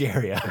huge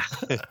area.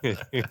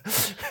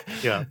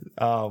 Yeah.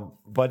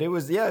 But it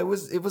was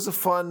a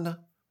fun.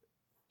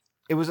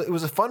 It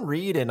was a fun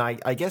read, and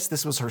I guess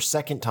this was her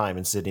second time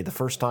in Sydney. The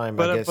first time,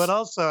 but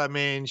also, I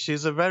mean,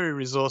 she's a very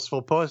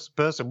resourceful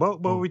person.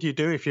 What would you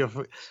do if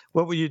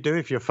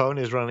your phone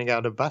is running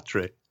out of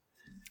battery?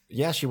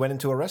 Yeah, she went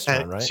into a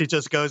restaurant, right? She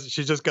just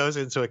goes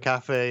into a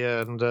cafe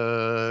and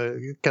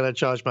can I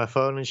charge my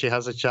phone? And she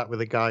has a chat with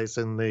the guys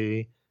in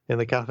the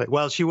cafe.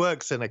 Well, she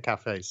works in a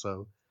cafe,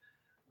 so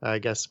I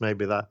guess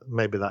maybe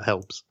that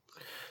helps.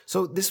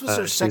 So this was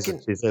her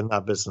second. She's in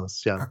that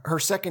business, yeah. Her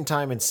second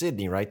time in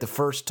Sydney, right? The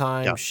first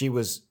time she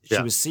was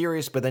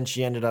serious, but then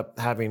she ended up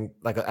having,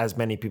 like as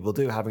many people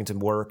do, having to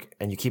work,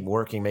 and you keep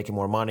working, making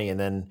more money, and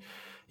then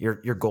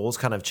your goals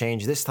kind of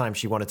change. This time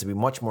she wanted to be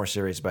much more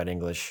serious about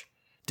English.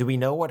 Do we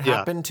know what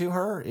happened to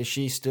her? Is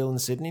she still in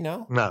Sydney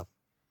now? No,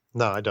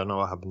 I don't know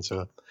what happened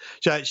to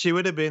her. She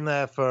would have been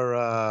there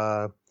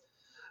for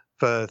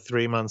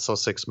 3 months or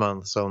 6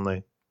 months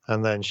only.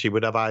 And then she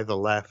would have either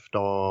left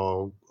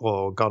or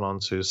gone on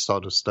to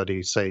sort of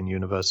study, say, in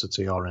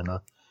university or in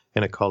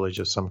a college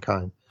of some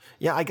kind.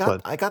 Yeah, I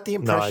got the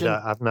impression.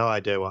 No, I have no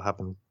idea what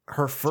happened.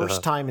 Her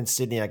first time in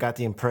Sydney, I got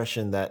the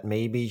impression that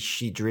maybe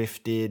she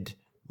drifted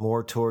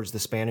more towards the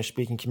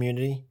Spanish-speaking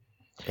community,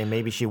 and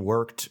maybe she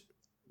worked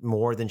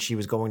more than she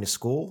was going to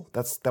school.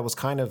 That was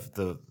kind of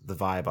the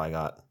vibe I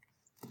got.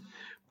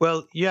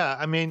 Well, yeah,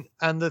 I mean,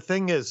 and the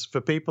thing is, for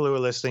people who are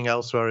listening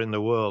elsewhere in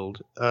the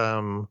world,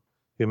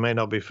 who may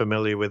not be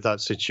familiar with that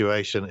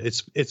situation,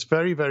 it's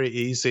very, very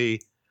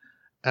easy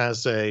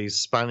as a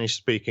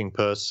Spanish-speaking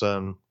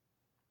person,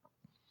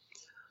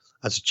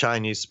 as a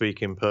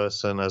Chinese-speaking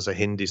person, as a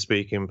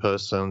Hindi-speaking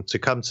person, to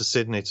come to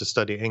Sydney to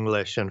study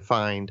English and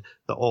find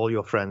that all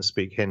your friends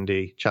speak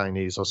Hindi,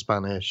 Chinese, or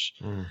Spanish.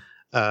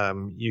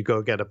 You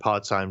go get a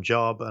part-time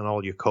job, and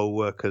all your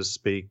co-workers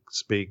speak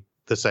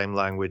the same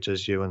language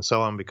as you, and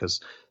so on,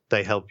 because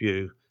they help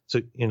you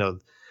to,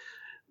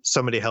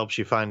 somebody helps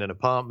you find an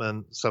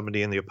apartment,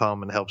 somebody in the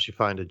apartment helps you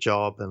find a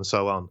job, and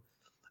so on.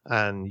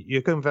 And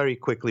you can very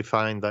quickly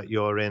find that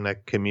you're in a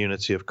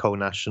community of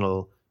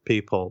co-national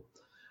people.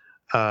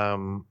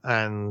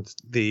 And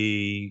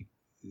the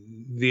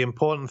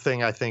important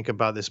thing, I think,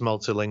 about this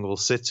multilingual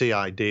city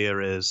idea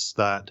is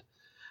that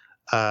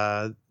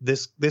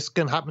this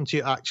can happen to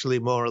you actually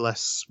more or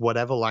less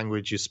whatever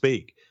language you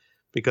speak,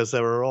 because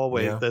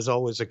there's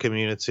always a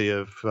community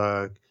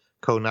of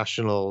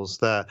co-nationals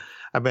there.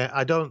 I mean,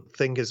 I don't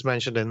think it's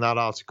mentioned in that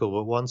article,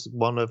 but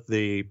one of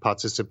the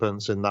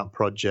participants in that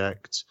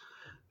project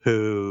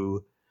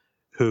who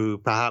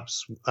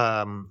perhaps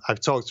I've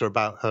talked to her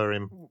about her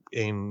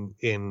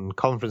in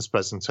conference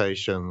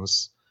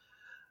presentations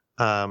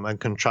and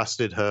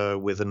contrasted her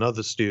with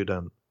another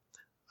student.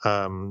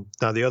 Now,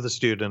 the other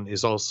student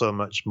is also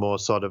much more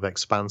sort of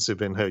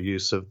expansive in her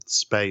use of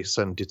space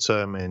and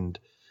determined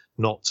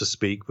not to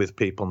speak with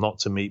people, not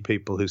to meet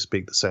people who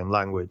speak the same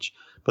language.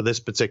 But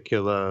this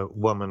particular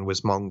woman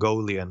was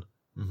Mongolian,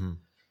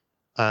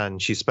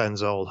 and she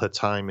spends all her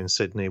time in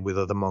Sydney with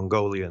other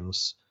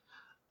Mongolians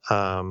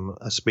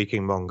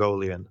speaking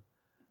Mongolian.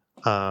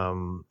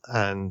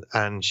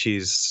 And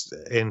she's,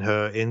 in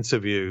her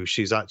interview,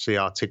 she's actually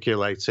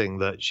articulating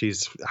that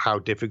how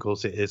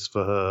difficult it is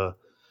for her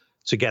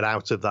to get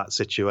out of that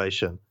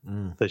situation,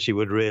 that she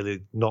would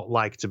really not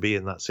like to be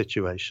in that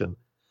situation.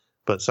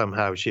 But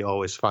somehow she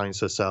always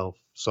finds herself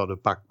sort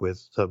of back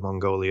with her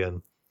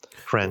Mongolian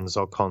friends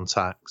or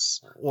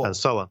contacts, and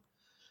so on.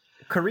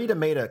 Carita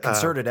made a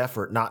concerted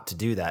effort not to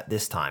do that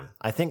this time.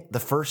 I think the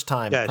first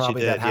time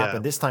probably that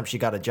happened. This time she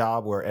got a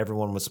job where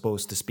everyone was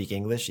supposed to speak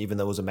English, even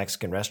though it was a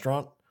Mexican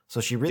restaurant.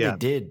 So she really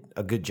did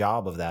a good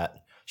job of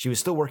that. She was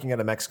still working at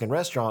a Mexican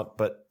restaurant,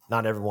 but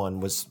not everyone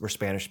were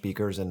Spanish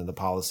speakers, and the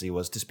policy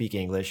was to speak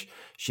English.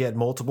 She had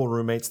multiple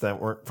roommates that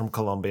weren't from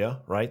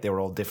Colombia, right? They were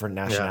all different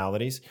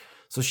nationalities.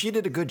 So she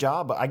did a good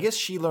job, but I guess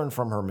she learned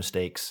from her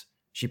mistakes.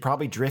 She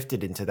probably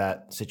drifted into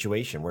that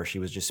situation where she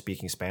was just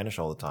speaking Spanish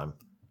all the time.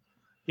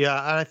 Yeah,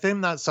 and I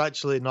think that's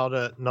actually not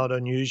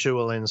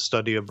unusual in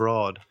study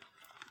abroad.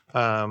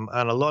 And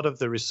a lot of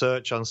the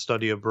research on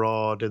study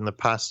abroad in the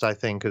past, I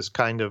think, has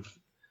kind of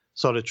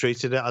sort of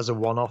treated it as a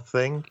one-off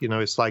thing.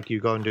 It's like you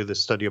go and do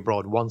this study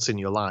abroad once in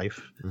your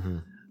life,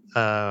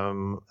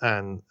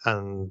 and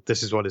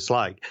this is what it's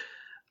like.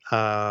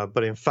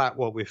 But in fact,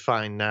 what we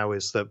find now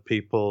is that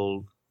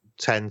people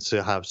tend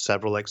to have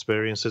several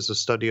experiences of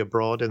study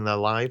abroad in their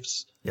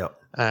lives. Yep.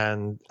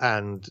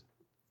 And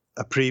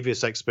a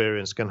previous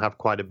experience can have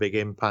quite a big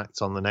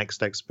impact on the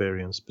next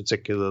experience,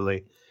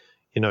 particularly,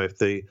 I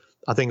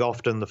think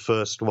often the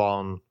first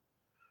one,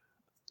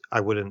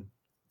 I wouldn't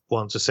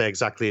want to say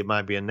exactly it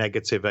might be a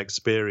negative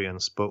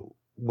experience, but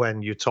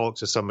when you talk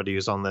to somebody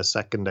who's on their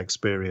second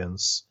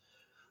experience,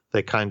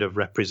 they kind of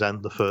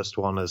represent the first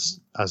one as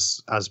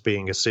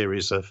being a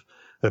series of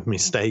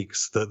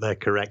mistakes that they're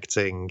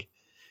correcting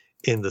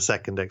in the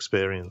second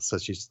experience,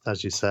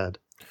 as you said.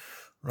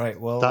 Right.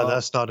 Well,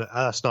 that's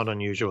not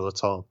unusual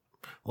at all.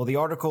 Well, the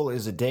article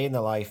is A Day in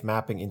the Life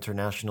Mapping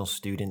International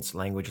Students'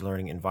 Language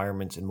Learning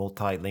Environments in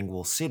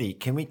Multilingual City.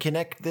 Can we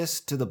connect this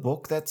to the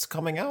book that's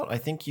coming out? I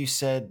think you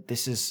said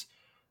this is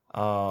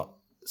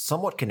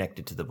somewhat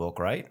connected to the book,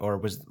 right? Or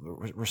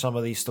were some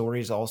of these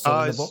stories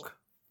also in the book?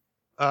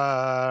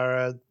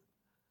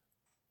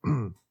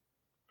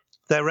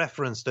 They're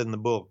referenced in the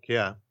book,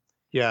 yeah.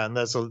 And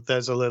there's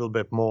a little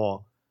bit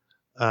more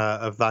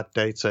of that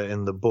data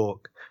in the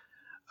book.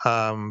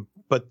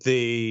 But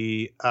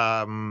the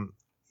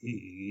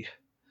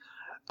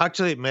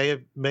actually,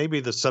 maybe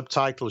the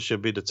subtitle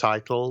should be the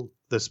title,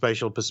 The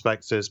Spatial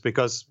Perspectives,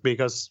 because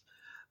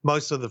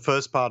most of the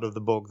first part of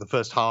the book, the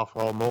first half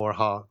or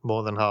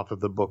more than half of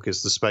the book,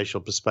 is the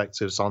spatial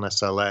perspectives on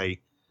SLA.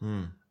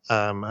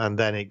 And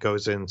then it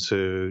goes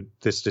into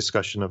this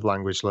discussion of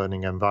language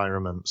learning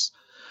environments.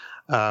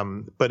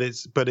 But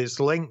it's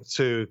linked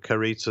to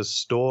Carita's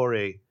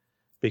story,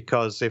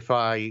 because if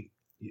I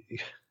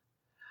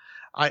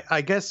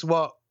guess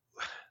what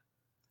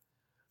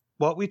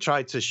we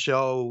tried to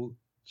show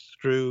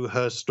through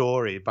her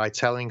story, by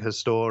telling her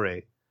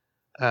story,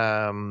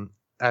 and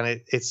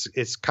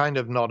it's kind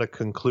of not a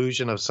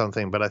conclusion of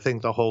something, but I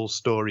think the whole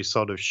story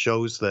sort of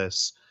shows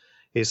this,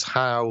 is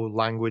how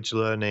language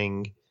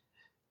learning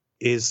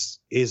is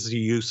the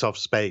use of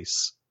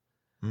space.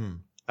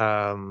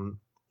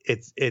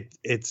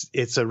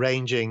 It's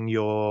arranging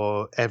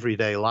your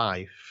everyday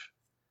life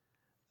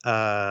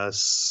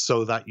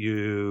so that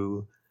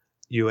you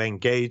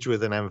engage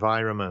with an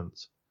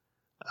environment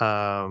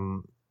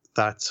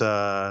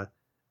that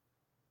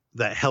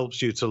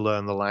helps you to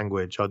learn the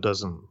language or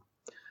doesn't,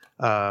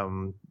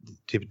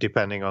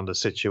 depending on the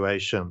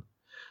situation.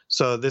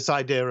 So this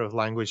idea of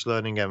language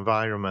learning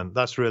environment,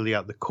 that's really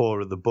at the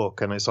core of the book,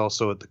 and it's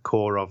also at the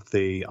core of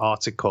the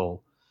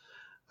article.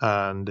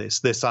 And it's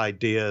this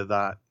idea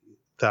that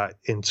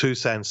in two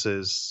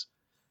senses,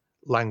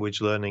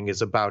 language learning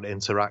is about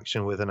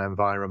interaction with an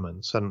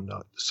environment. And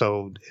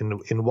so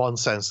in one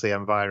sense, the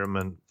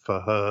environment for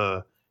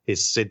her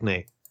is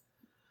Sydney.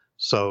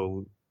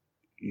 So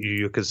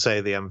you could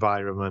say the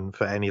environment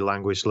for any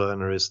language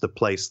learner is the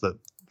place that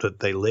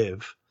they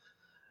live.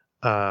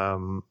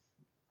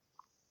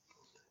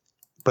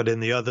 But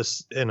in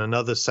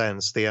another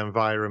sense, the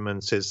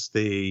environment is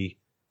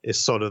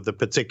sort of the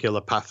particular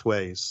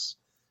pathways.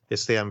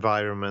 It's the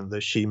environment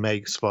that she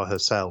makes for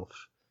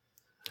herself.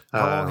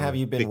 How long have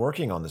you been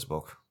working on this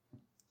book?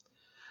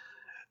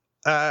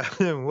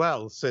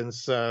 Well,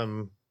 since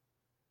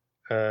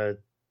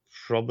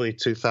probably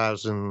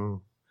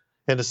 2000,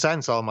 in a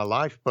sense, all my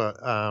life, but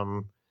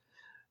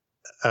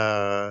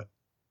in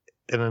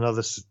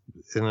another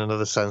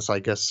sense, I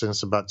guess,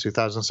 since about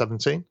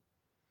 2017.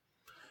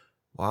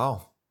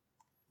 Wow.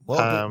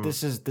 Well,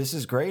 this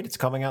is great. It's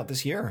coming out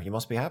this year. You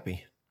must be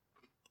happy.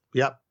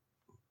 Yep,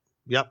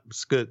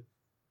 it's good.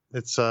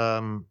 It's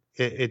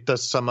it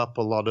does sum up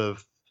a lot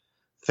of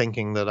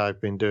thinking that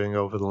I've been doing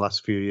over the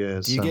last few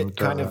years. Do you get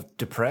kind of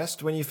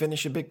depressed when you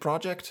finish a big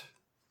project?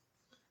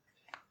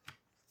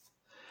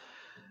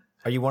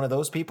 Are you one of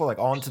those people, like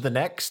on to the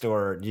next,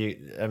 or do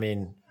you? I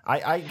mean,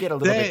 I get a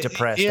little bit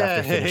depressed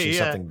after finishing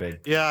something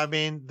big. Yeah, I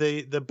mean,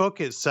 the book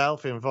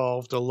itself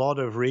involved a lot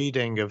of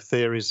reading of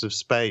theories of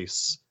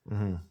space.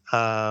 Well,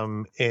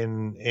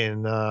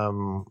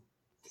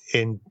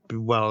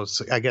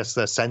 I guess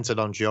they're centered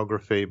on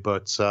geography,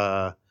 but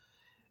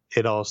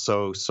it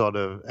also sort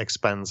of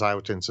expands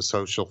out into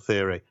social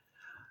theory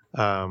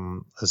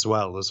as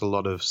well. There's a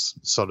lot of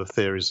sort of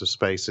theories of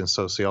space in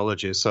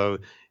sociology. So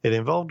it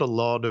involved a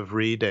lot of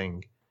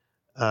reading,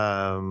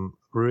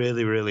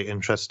 really, really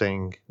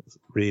interesting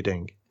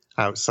reading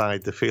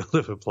outside the field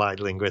of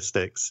applied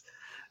linguistics.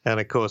 And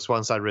of course,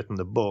 once I'd written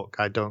the book,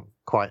 I don't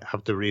quite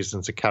have the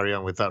reason to carry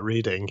on with that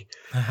reading.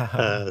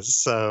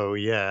 So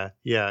that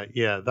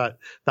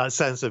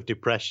sense of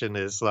depression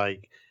is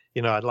like,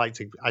 I'd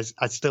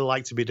still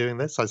like to be doing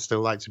this. I'd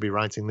still like to be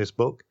writing this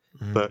book,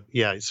 but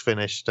yeah, it's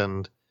finished.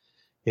 And,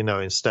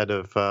 instead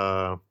of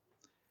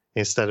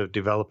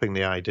developing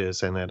the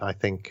ideas in it, I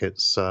think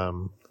it's a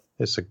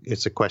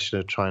question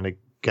of trying to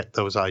get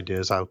those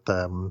ideas out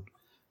there and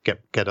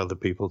get other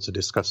people to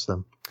discuss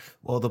them.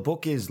 Well, the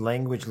book is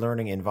Language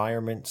Learning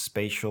Environment,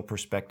 Spatial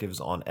Perspectives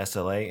on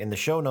SLA. In the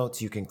show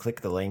notes, you can click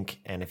the link,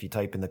 and if you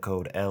type in the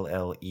code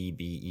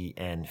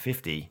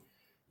LLEBEN50,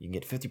 you can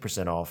get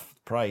 50% off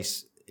the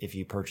price if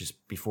you purchase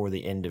before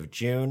the end of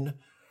June.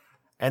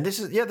 And this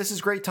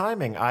is great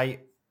timing. I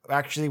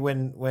actually,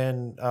 when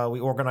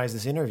we organized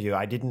this interview,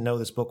 I didn't know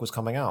this book was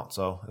coming out,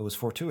 so it was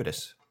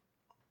fortuitous.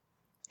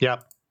 Yeah.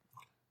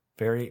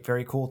 Very,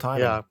 very cool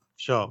timing. Yeah,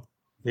 sure.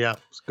 Yeah,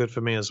 it's good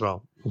for me as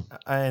well.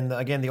 And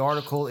again, the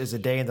article is A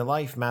Day in the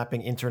Life,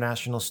 Mapping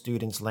International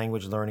Students'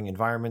 Language Learning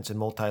Environments in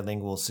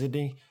Multilingual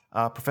Sydney.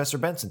 Professor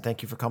Benson,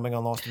 thank you for coming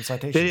on Lost in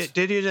Citations.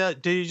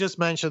 Did you just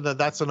mention that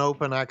that's an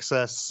open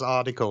access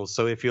article?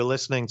 So if you're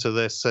listening to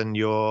this and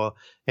you're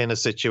in a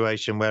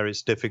situation where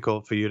it's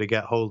difficult for you to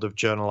get hold of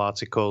journal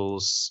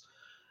articles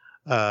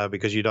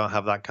because you don't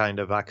have that kind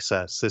of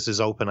access, this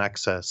is open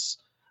access.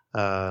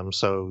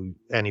 So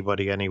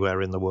anybody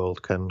anywhere in the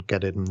world can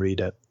get it and read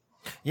it.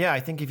 Yeah, I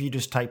think if you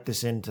just type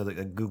this into the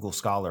Google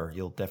Scholar,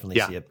 you'll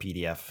definitely see a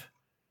PDF.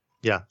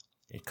 Yeah.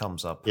 It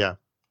comes up right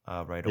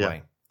Yeah.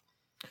 away.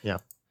 Yeah.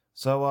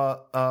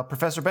 So,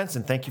 Professor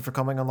Benson, thank you for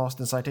coming on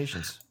Lost in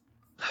Citations.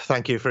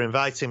 Thank you for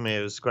inviting me.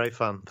 It was great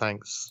fun.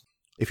 Thanks.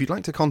 If you'd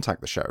like to contact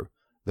the show,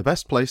 the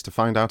best place to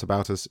find out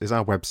about us is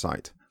our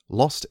website,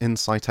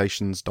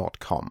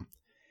 lostincitations.com.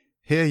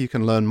 Here you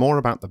can learn more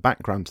about the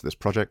background to this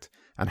project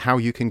and how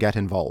you can get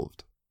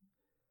involved.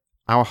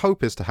 Our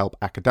hope is to help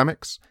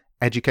academics,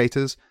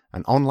 educators,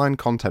 and online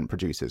content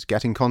producers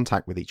get in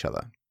contact with each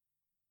other.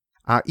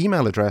 Our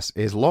email address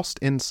is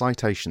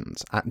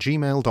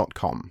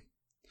lostincitations@gmail.com.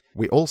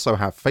 We also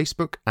have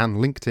Facebook and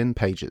LinkedIn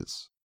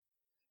pages.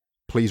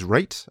 Please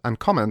rate and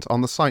comment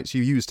on the sites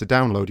you use to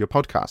download your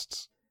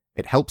podcasts.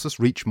 It helps us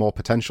reach more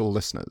potential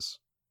listeners.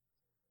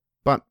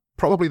 But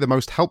probably the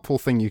most helpful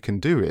thing you can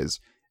do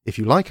is, if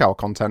you like our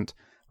content,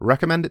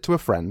 recommend it to a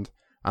friend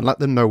and let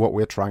them know what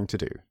we're trying to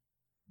do.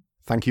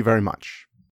 Thank you very much.